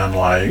 me and Len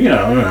like, you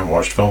know, we haven't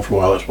watched film for a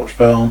while, let's watch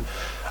film.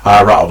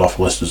 I rattled off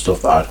a list of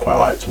stuff that I'd quite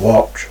like to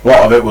watch. A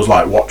lot of it was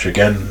like watch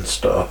again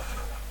stuff.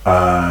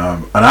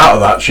 And out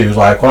of that she was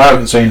like, well, I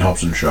haven't seen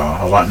Hobbs and Shaw.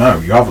 I was like, no,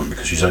 you haven't,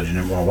 because you said you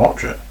didn't want to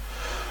watch it.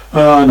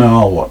 No,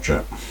 I'll watch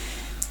it.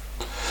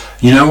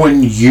 You know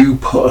when you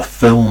put a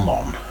film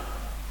on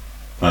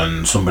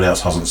and somebody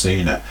else hasn't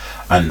seen it,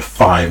 and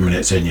 5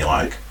 minutes in you're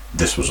like,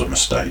 this was a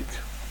mistake.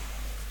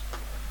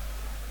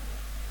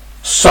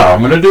 So I'm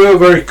going to do a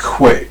very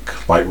quick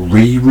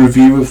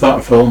re-review of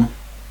that film.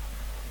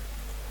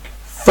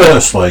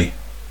 Firstly,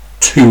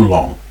 too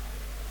long.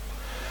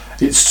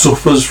 It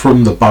suffers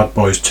from the Bad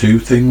Boys 2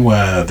 thing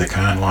where they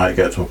kind of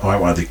get to a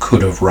point where they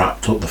could have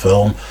wrapped up the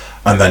film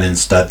and then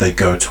instead they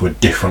go to a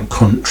different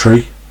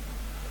country.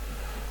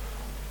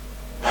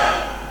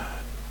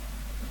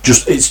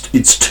 Just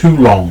it's too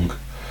long.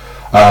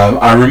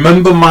 I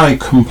remember my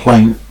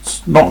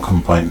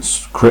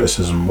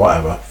criticism,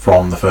 whatever,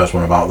 from the first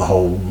one about the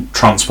whole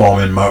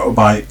transforming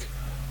motorbike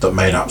that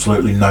made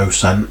absolutely no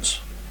sense.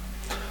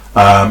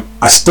 I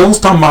still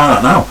stand by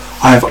that now.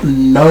 I have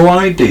no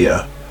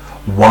idea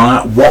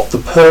what the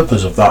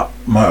purpose of that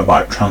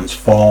motorbike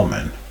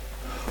transforming,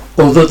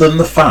 other than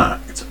the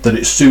fact that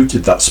it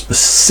suited that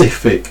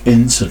specific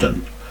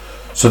incident.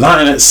 So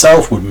that in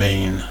itself would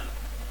mean,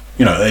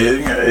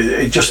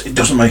 it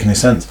doesn't make any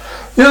sense.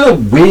 The other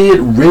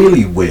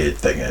really weird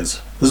thing is,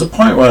 there's a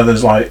point where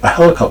there's a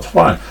helicopter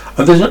flying,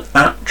 and there's an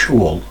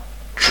actual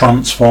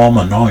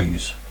transformer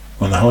noise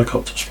when the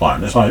helicopter's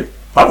flying. It's like,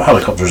 that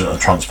helicopter isn't a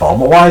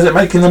transformer, why is it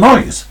making the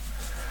noise?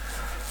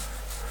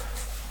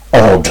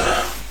 Odd.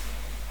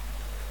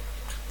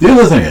 The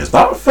other thing is,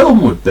 that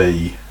film would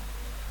be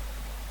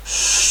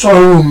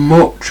so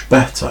much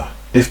better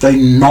if they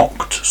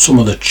knocked some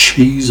of the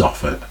cheese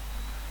off it.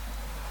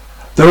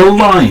 There are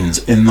lines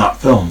in that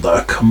film that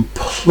are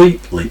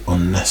completely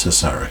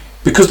unnecessary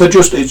because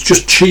it's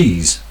just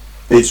cheese.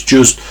 It's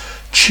just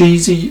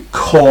cheesy,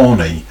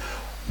 corny,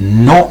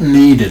 not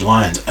needed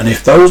lines. And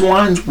if those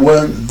lines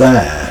weren't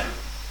there,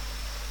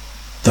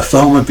 the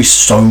film would be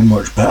so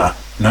much better.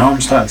 Now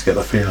I'm starting to get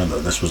the feeling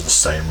that this was the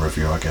same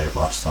review I gave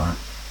last time.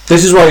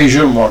 This is why you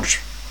shouldn't watch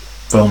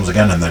films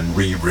again and then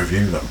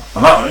re-review them.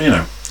 And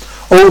that,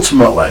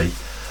 ultimately,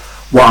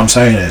 what I'm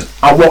saying is,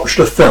 I watched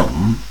a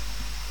film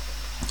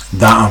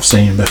that I've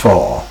seen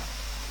before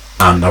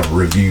and I've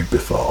reviewed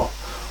before,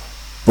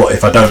 but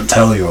if I don't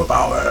tell you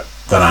about it,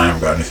 then I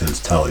haven't got anything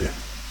to tell you.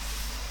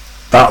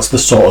 That's the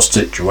sort of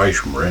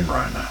situation we're in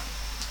right now.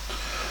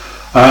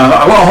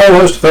 I've got a whole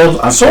host of films.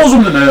 I saw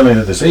something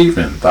earlier this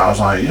evening that I was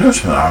like,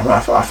 something,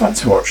 I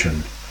fancy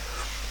watching.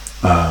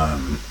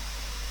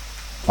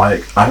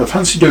 I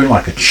fancy doing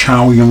a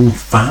Chow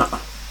Yun-Fat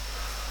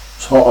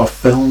sort of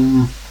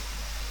film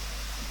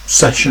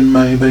session,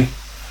 maybe.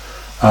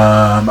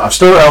 I've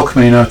still got El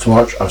Camino to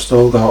watch. I've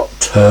still got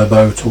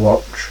Turbo to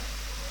watch,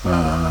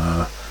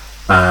 and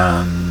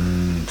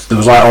there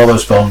was all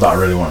those films that I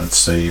really wanted to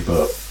see,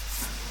 but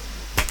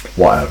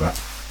whatever.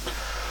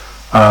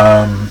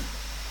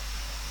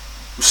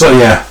 So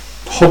yeah,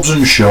 Hobbs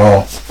and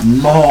Shaw,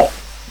 not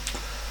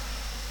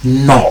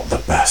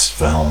the best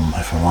film,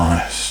 if I'm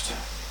honest.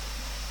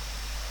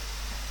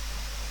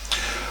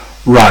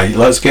 Right,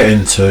 let's get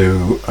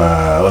into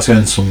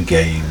some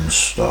games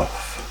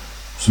stuff.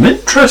 Some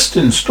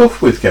interesting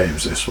stuff with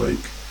games this week.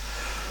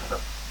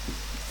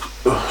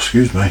 Oh,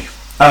 excuse me.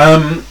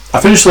 I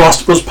finished The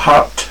Last of Us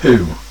Part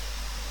 2.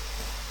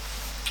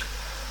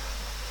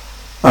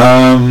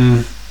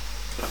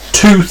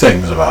 Two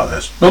things about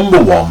this.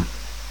 Number one,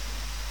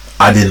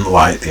 I didn't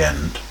like the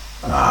end.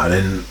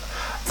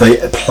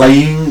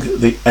 Playing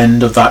the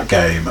end of that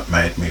game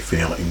made me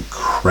feel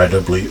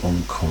incredibly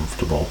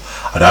uncomfortable.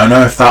 I don't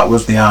know if that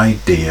was the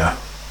idea.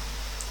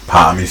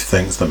 Part of me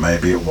thinks that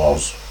maybe it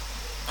was.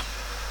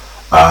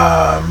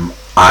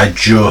 I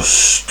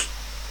just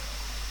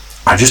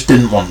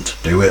didn't want to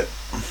do it.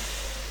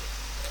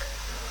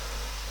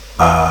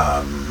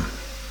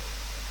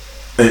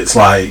 It's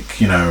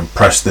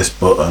press this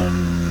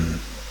button,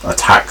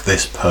 attack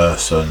this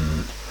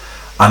person,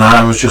 and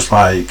I was just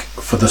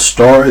for the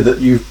story that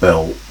you've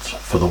built,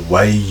 for the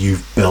way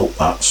you've built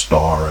that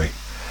story,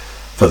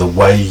 for the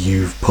way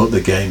you've put the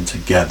game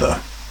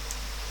together,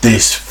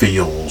 this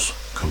feels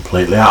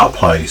completely out of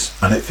place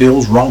and it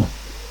feels wrong.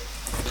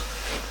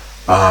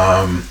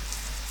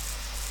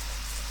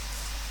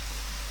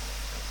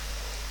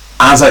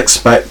 As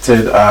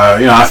expected,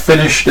 I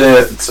finished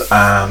it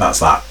and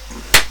that's that.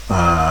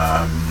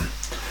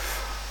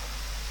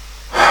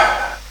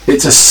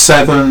 It's a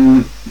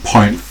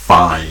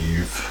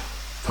 7.5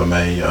 for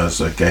me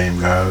as a game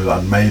goes.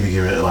 I'd maybe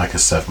give it a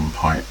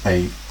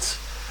 7.8.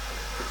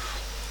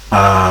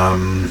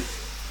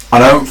 I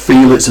don't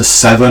feel it's a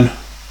 7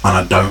 and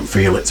I don't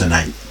feel it's an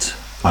 8.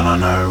 And I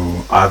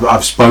know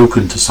I've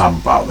spoken to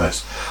Sam about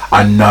this.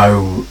 I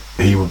know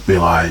he would be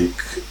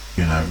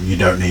you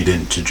don't need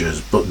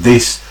integers, but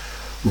this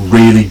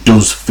really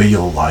does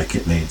feel like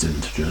it needs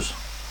integers.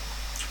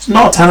 It's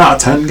not a 10 out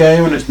of 10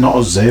 game and it's not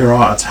a 0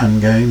 out of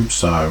 10 game,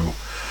 so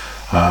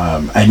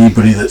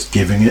anybody that's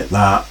giving it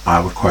that,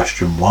 I would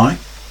question why.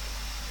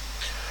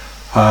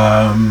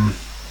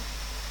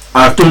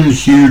 I've done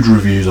huge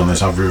reviews on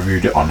this. I've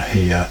reviewed it on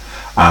here,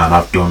 and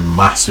I've done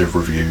massive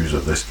reviews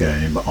of this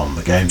game on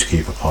the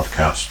Gameskeeper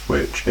podcast,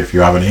 which if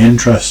you have any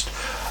interest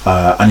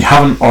and you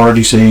haven't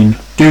already seen,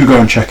 do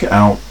go and check it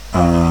out.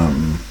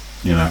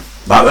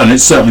 That, and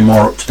it's certainly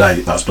more up to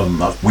date. That's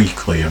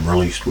weekly and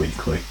released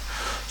weekly,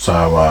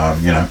 so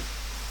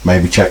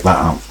maybe check that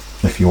out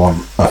if you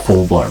want a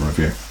full blown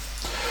review.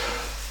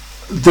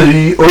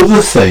 The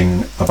other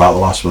thing about The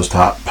Last of Us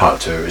Part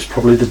 2 is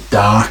probably the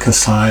darker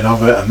side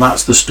of it, and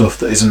that's the stuff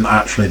that isn't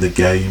actually the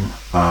game.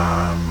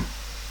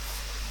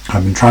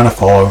 I've been trying to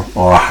follow,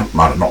 or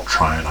I'm not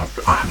trying,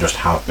 I just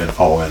have been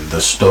following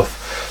the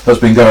stuff that's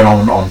been going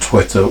on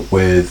Twitter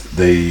with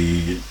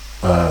the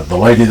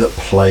lady that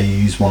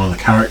plays one of the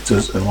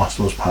characters in Last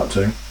of Us Part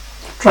 2. I'm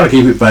trying to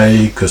keep it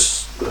vague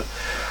because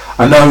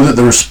I know that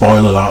there are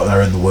spoilers out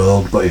there in the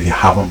world, but if you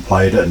haven't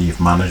played it and you've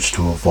managed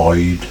to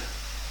avoid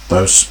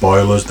those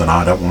spoilers, then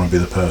I don't want to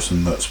be the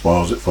person that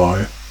spoils it for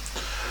you.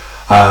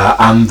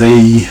 And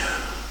I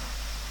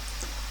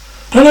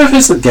don't know if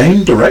it's the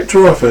game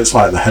director or if it's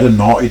like the head of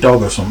Naughty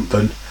Dog or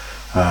something.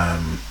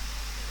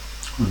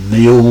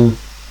 Neil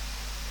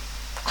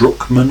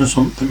Druckmann or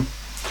something.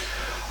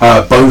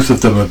 Both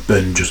of them have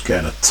been just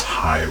getting a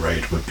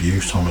tirade of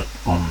abuse on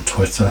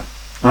Twitter.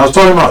 And I was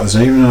talking about this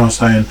evening and I was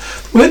saying,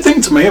 the weird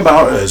thing to me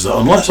about it is that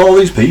unless all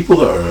these people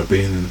that are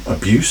being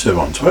abusive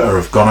on Twitter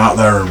have gone out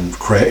there and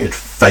created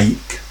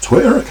fake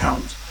Twitter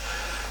accounts,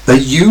 they're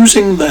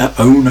using their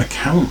own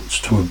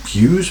accounts to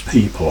abuse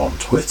people on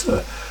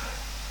Twitter.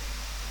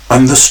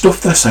 And the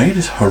stuff they're saying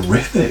is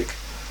horrific.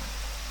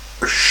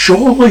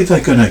 Surely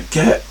they're going to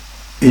get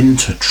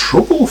into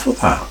trouble for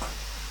that.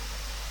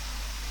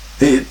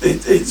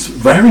 It's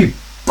very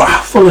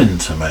baffling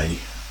to me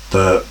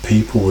that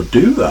people would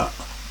do that.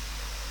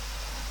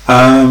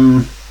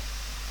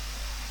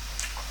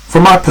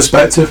 From my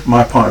perspective,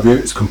 my point of view,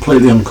 it's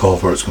completely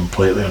uncalled for, it's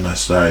completely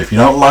unnecessary. If you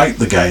don't like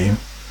the game,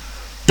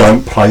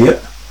 don't play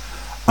it.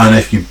 And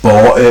if you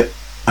bought it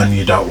and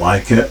you don't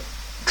like it,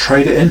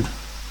 trade it in.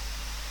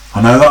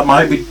 I know that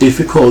might be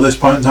difficult at this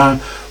point in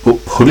time,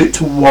 but put it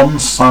to one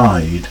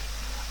side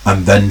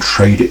and then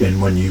trade it in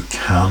when you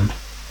can.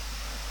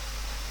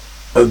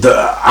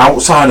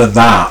 Outside of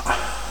that,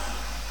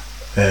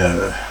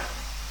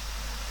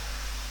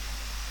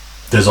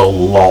 there's a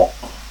lot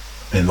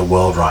in the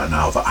world right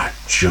now that I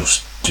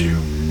just do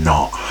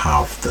not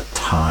have the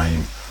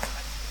time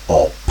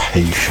or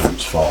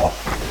patience for.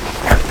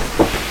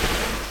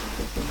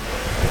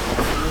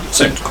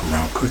 Seems to come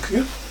around quick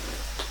again.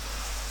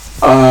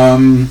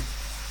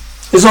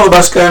 It's not the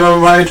best game ever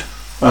made.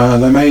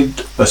 They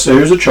made a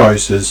series of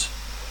choices,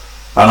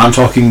 and I'm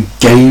talking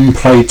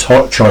gameplay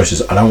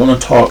choices. I don't want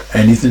to talk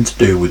anything to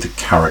do with the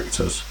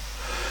characters.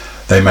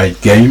 They made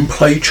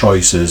gameplay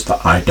choices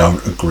that I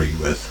don't agree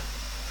with.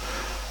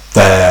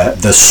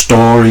 The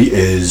story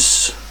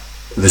is...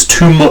 There's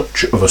too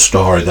much of a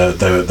story.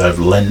 They've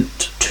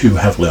lent too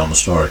heavily on the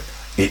story.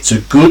 It's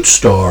a good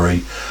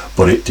story,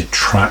 but it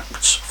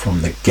detracts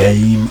from the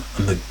game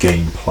and the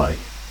gameplay.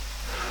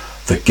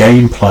 The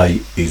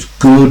gameplay is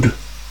good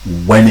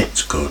when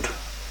it's good.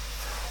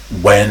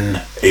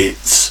 When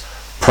it's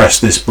press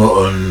this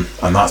button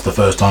and that's the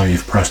first time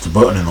you've pressed a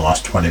button in the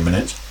last 20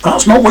 minutes.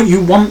 That's not what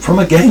you want from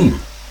a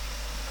game.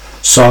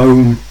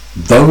 So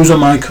those are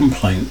my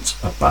complaints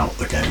about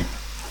the game.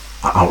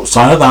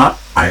 Outside of that,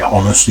 I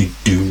honestly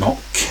do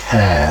not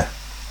care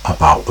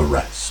about the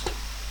rest.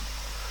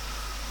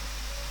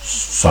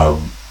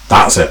 So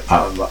that's it.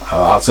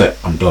 That's it.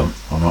 I'm done.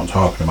 I'm not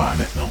talking about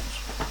anything else.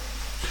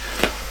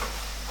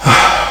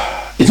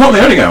 It's not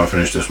the only game I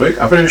finished this week.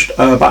 I finished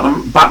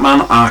Batman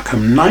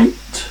Arkham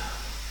Knight.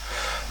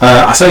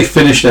 I say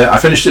finished it. I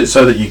finished it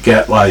so that you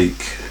get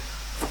like,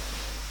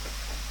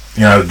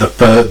 you know,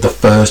 the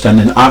first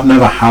ending. I've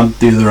never had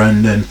the other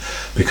ending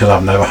because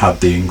I've never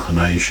had the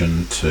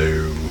inclination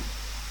to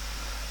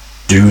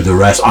do the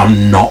rest.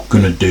 I'm not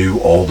going to do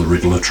all the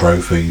Riddler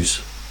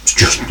trophies. It's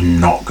just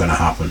not going to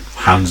happen.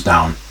 Hands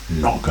down,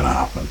 not going to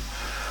happen.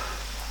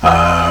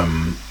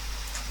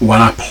 When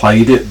I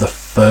played it the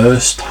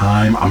first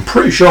time, I'm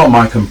pretty sure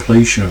my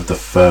completion of the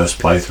first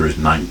playthrough is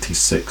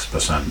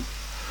 96%.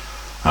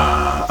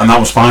 And that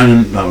was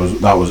fine.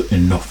 That was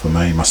enough for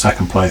me. My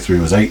second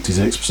playthrough was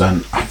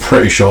 86%. I'm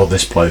pretty sure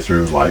this playthrough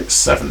was like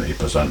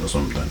 70% or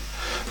something.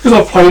 Because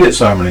I've played it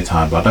so many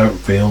times, I don't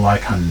feel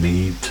like I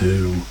need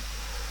to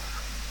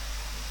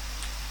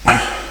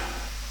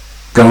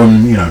go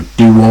and, you know,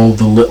 do all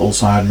the little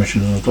side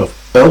missions and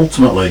stuff.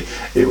 Ultimately,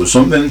 it was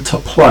something to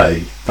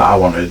play that I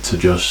wanted to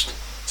just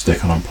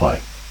stick on and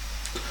play.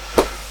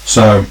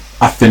 So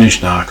I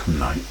finished Arkham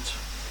Knight.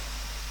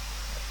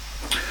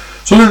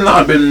 Something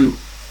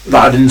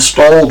that I'd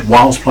installed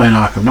whilst playing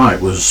Arkham Knight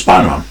was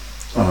Spider-Man.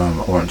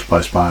 I wanted to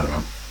play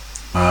Spider-Man.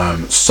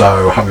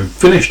 So having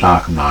finished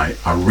Arkham Knight,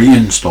 I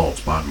reinstalled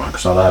Spider-Man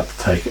because I'd had to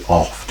take it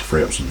off to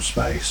free up some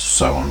space,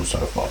 so on and so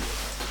forth.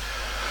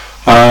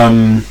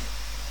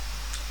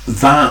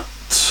 That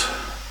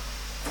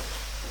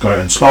got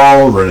it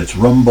installed, ready to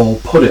rumble,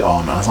 put it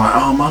on. I was like,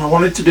 oh man, I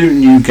wanted to do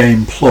New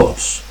Game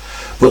Plus,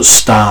 but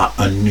start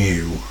a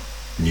new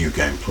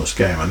Game Plus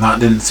game, and that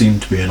didn't seem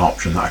to be an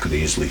option that I could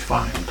easily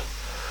find.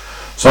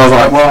 So I was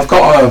like, well,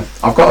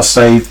 I've got a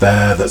save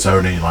there that's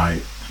only like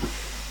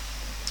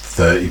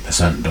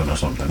 30% done or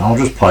something. I'll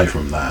just play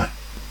from there.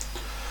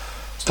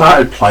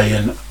 Started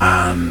playing,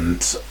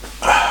 and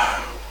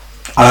I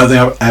don't think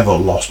I've ever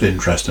lost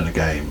interest in a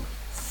game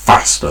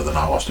faster than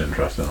I lost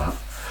interest in that.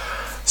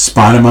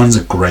 Spider-Man's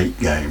a great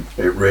game.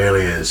 It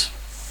really is.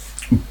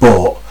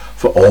 But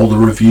for all the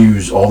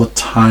reviews, all the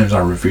times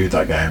I reviewed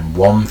that game,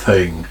 one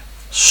thing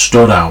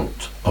stood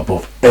out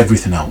above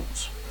everything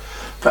else.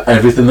 For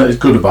everything that is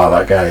good about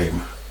that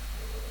game,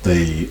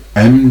 the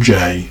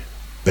MJ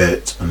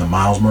bit and the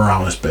Miles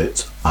Morales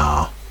bit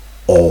are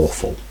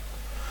awful.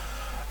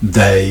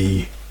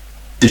 They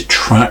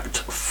detract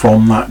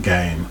from that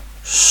game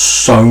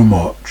so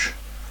much.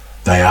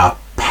 They are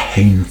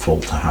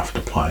painful to have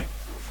to play.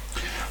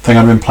 I think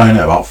I've been playing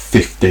it about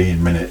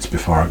 15 minutes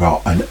before I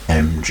got an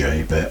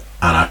MJ bit,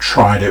 and I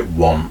tried it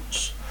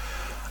once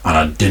and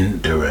I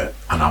didn't do it,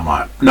 and I'm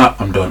like, no,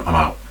 I'm done, I'm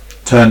out.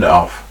 Turned it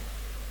off.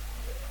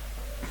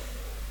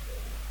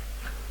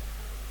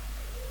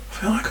 I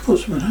feel like I put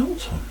something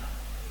else on,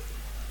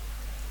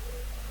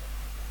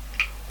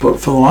 but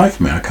for the life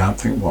of me I can't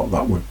think what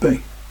that would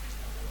be.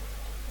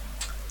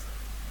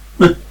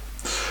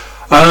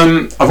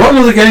 I've got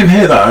another game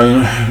here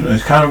that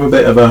is kind of a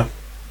bit of a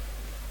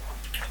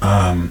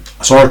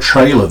I saw a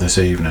trailer this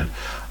evening,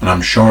 and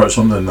I'm sure it's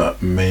something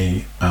that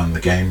me and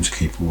the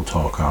Gameskeeper will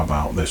talk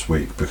about this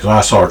week, because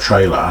I saw a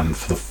trailer and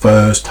for the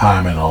first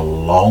time in a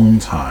long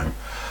time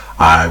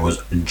I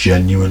was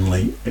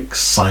genuinely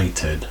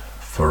excited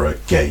for a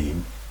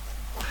game.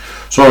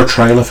 Saw a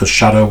trailer for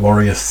Shadow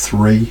Warrior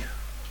 3.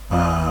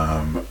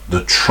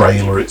 The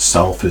trailer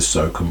itself is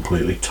so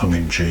completely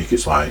tongue-in-cheek.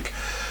 It's like,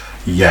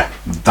 yeah,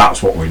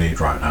 that's what we need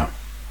right now.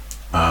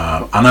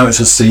 I know it's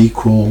a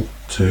sequel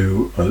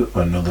to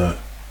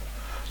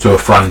a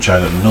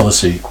franchise, another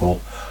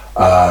sequel,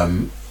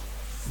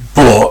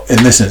 but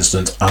in this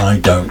instance I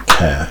don't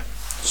care.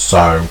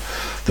 So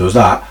there was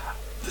that.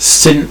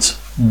 Since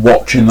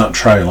watching that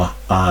trailer,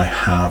 I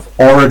have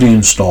already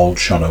installed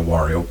Shadow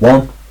Warrior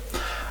 1,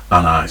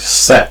 and I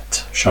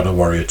set Shadow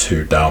Warrior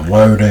 2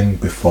 downloading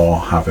before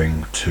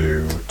having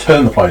to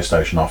turn the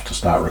PlayStation off to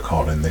start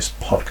recording this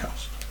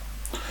podcast.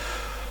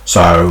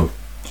 So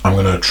I'm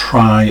going to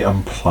try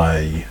and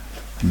play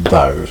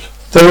those.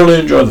 Thoroughly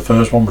enjoyed the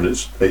first one, but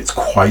it's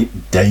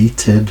quite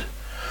dated.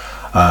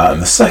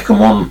 And the second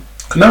one,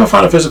 could never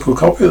find a physical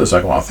copy of the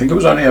second one. I think it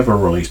was only ever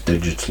released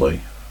digitally,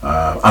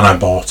 and I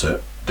bought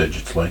it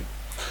digitally.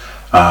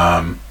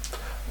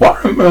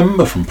 What I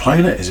remember from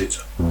playing it is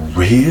it's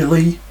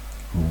really,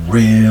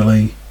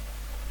 really,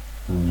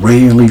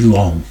 really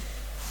long.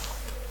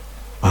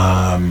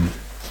 And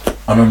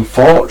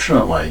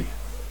unfortunately,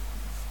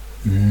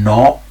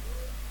 not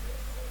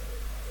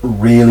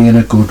really in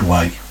a good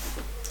way,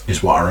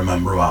 is what I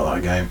remember about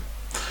that game.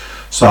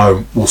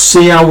 So we'll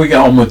see how we get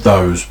on with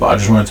those, but I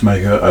just wanted to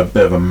make a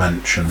bit of a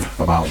mention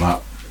about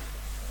that.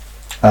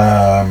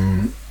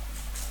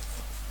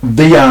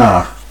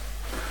 VR.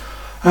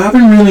 I've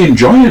been really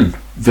enjoying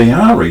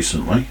VR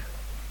recently.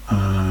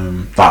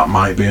 That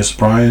might be a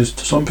surprise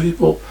to some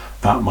people.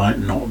 That might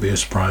not be a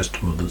surprise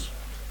to others.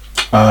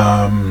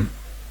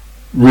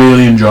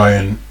 Really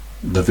enjoying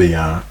the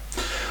VR.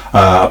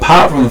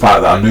 Apart from the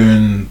fact that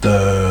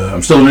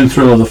I'm still doing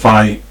Thrill of the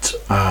Fight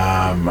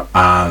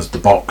as the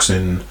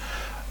boxing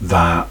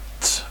that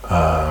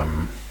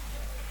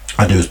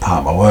I do as part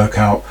of my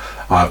workout.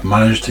 I've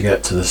managed to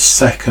get to the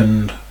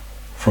second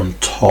from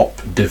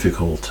top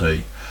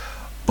difficulty,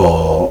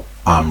 but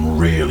I'm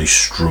really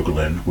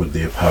struggling with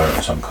the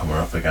opponents I'm coming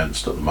up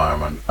against at the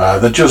moment.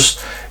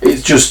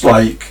 It's just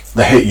like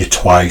they hit you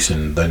twice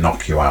and they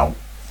knock you out,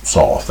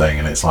 sort of thing,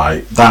 and it's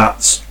like,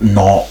 that's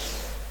not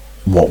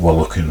what we're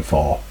looking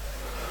for.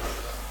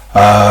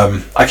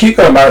 I keep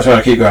going back to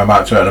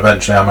it, and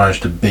eventually I manage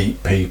to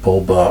beat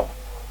people, but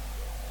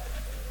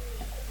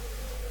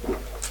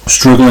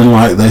struggling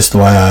like this the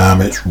way I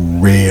am, it's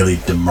really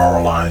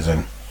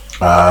demoralising,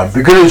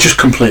 because it's just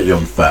completely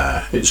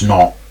unfair. It's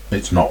not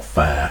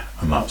fair,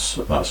 and that's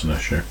an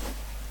issue.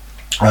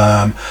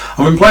 I've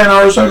been playing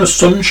Arizona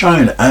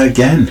Sunshine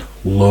again.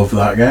 Love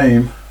that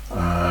game.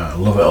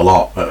 Love it a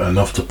lot,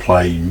 enough to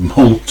play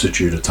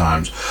multitude of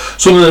times.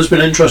 Something that's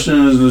been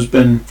interesting is there's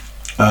been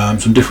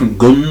some different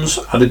guns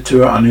added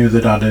to it. I knew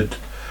they'd added.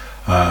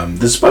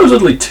 There's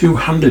supposedly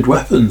two-handed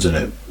weapons in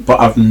it, but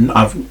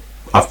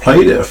I've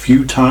played it a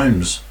few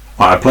times.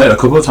 I played it a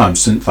couple of times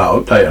since that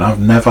update, and I've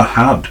never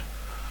had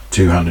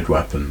two-handed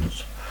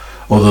weapons,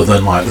 other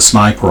than like the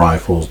sniper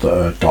rifles that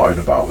are dotted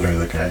about through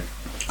the game.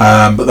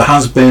 But there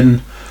has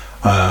been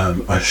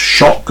a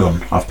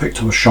shotgun. I've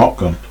picked up a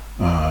shotgun,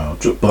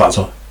 but that's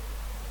a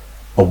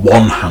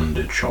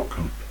one-handed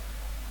shotgun.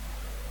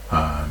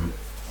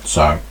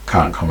 So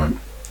can't comment.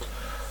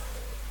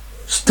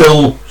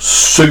 Still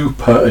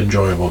super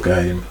enjoyable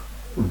game.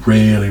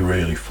 Really,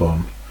 really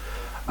fun.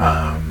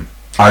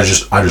 I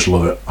just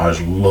love it. I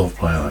just love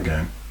playing that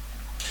game.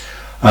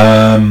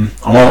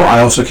 I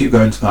also keep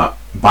going to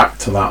back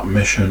to that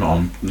mission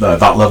on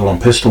that level on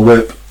Pistol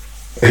Whip.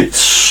 It's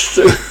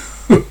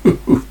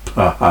super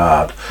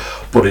hard,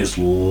 but it's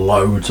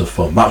loads of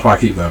fun. That's why I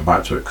keep going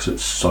back to it, because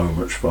it's so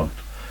much fun.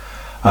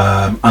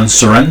 And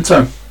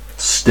Sorrento,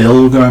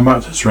 still going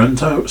back to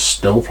Sorrento,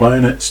 still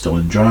playing it, still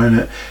enjoying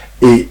it.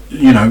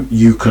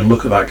 You can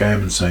look at that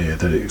game and say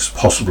that it's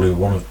possibly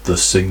one of the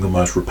single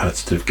most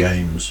repetitive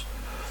games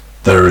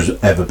there's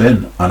ever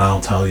been, and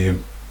I'll tell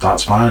you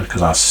that's fine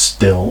because I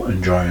still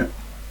enjoy it.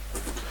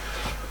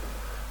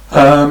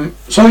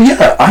 So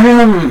yeah, I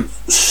am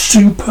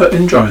super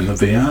enjoying the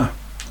VR.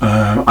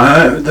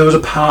 There was a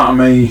part of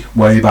me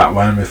way back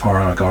when, before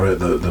I got it,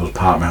 that there was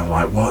part of me I was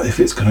like, what if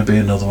it's going to be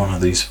another one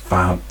of these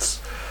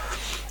fads?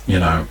 You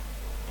know,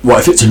 what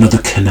if it's another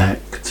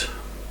Kinect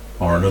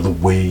or another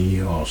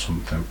Wii or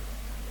something?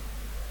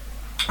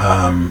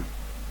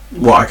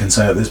 What I can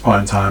say at this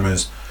point in time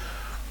is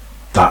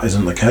that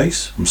isn't the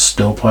case. I'm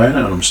still playing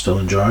it and I'm still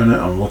enjoying it.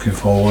 I'm looking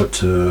forward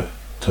to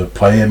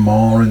playing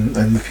more in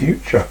the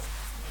future.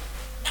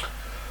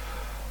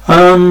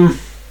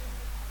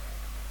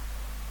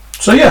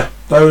 So yeah,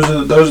 those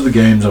are the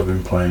games I've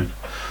been playing.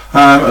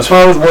 As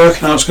far as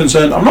working out's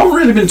concerned, I've not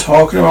really been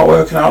talking about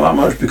working out that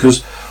much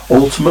because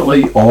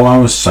ultimately all I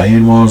was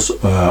saying was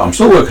I'm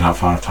still working out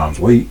 5 times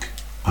a week,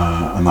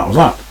 and that was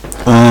that.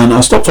 And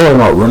I stopped talking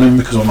about running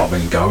because I've not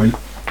been going.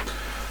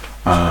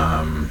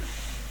 I'm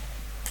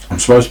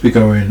supposed to be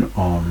going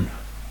on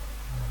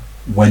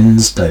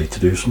Wednesday to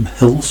do some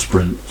hill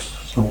sprints,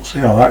 so we'll see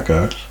how that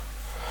goes.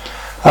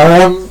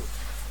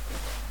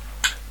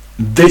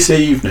 This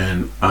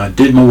evening I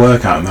did my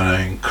workout and then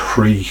I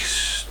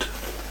increased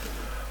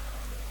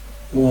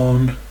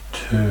 1,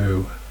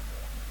 2,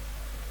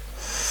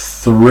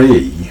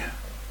 3.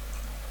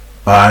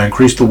 I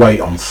increased the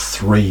weight on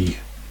 3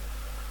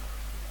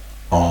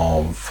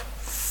 of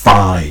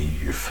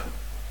 5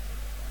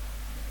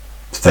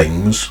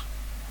 things.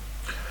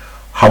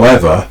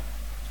 However,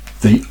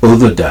 the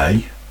other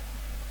day,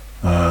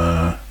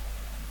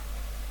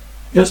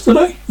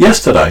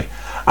 yesterday,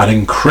 I'd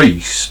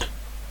increased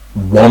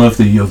one of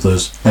the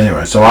others.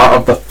 Anyway, so out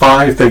of the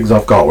 5 things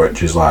I've got,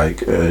 which is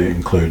like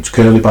includes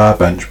curly bar,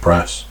 bench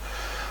press,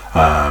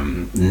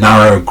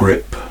 narrow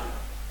grip,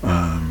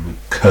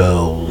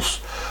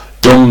 curls,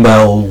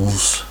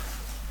 dumbbells,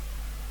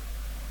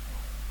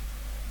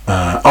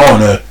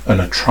 and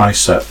a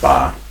tricep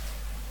bar.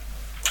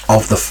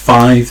 Of the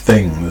 5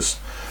 things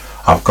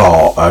I've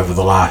got over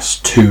the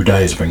last 2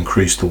 days, I've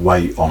increased the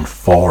weight on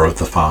 4 of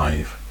the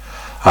 5.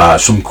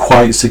 Some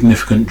quite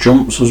significant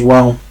jumps as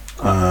well.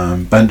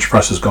 Bench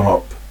press has gone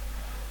up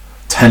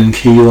 10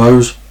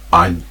 kilos.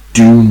 I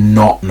do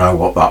not know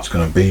what that's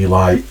going to be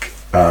like.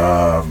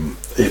 That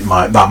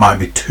might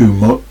be too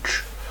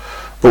much,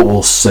 but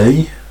we'll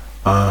see.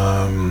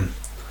 And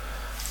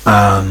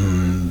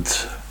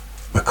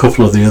a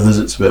couple of the others,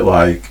 it's a bit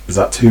like, is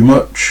that too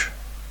much?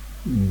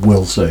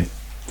 We'll see.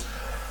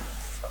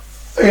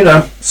 You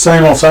know,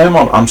 same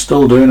old. I'm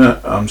still doing it.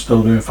 I'm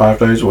still doing 5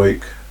 days a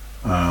week.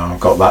 I've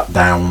got that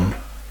down.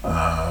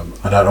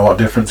 I don't know what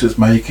difference it's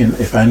making,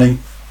 if any,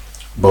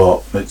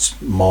 but it's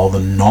more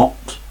than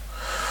not.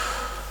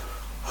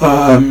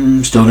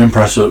 Still doing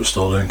press ups,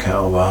 still doing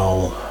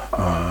kettlebell.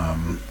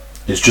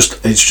 It's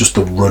just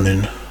the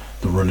running.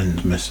 The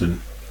running's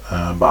missing.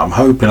 But I'm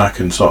hoping I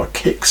can sort of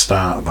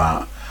kickstart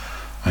that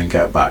and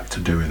get back to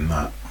doing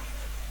that.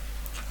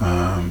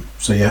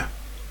 So yeah,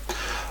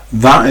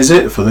 that is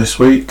it for this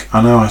week.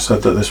 I know I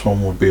said that this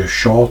one would be a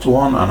shorter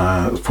one,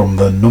 and from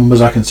the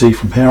numbers I can see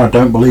from here, I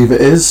don't believe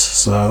it is.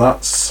 So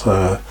that's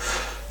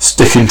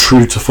sticking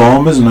true to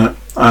form, isn't it?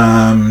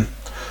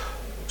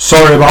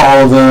 Sorry about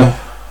all the,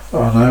 I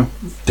don't know,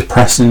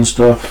 depressing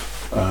stuff.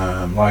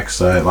 Like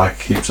I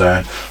keep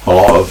saying, a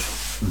lot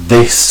of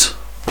this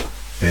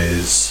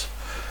is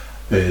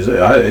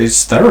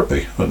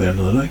therapy at the end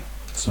of the day.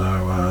 So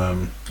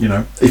you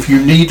know, if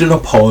you need an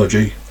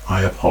apology,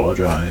 I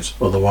apologise.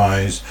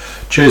 Otherwise,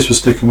 cheers for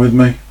sticking with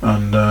me,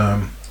 and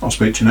I'll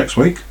speak to you next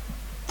week.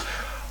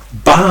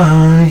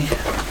 Bye.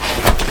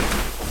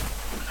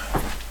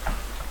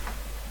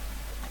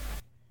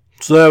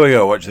 So there we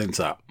go. What do you think's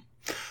that?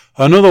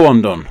 Another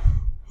one done.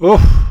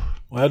 Oh,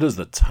 where does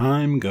the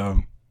time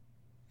go?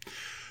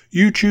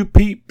 YouTube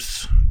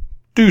peeps,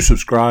 do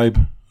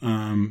subscribe.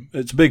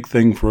 It's a big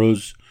thing for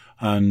us,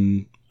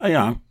 and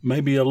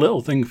maybe a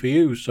little thing for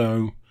you.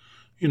 So,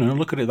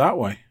 look at it that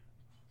way.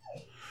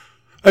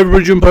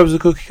 Everybody jump over to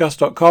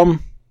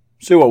cookiecast.com,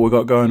 see what we've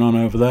got going on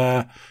over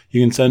there.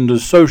 You can send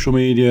us social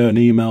media and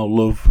email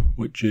love,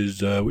 which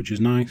is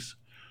nice.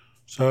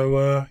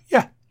 So,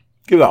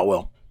 give that a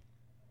whirl.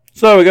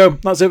 So there we go.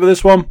 That's it for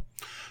this one.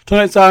 Till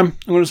next time,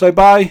 I'm going to say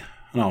bye,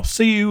 and I'll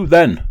see you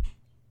then.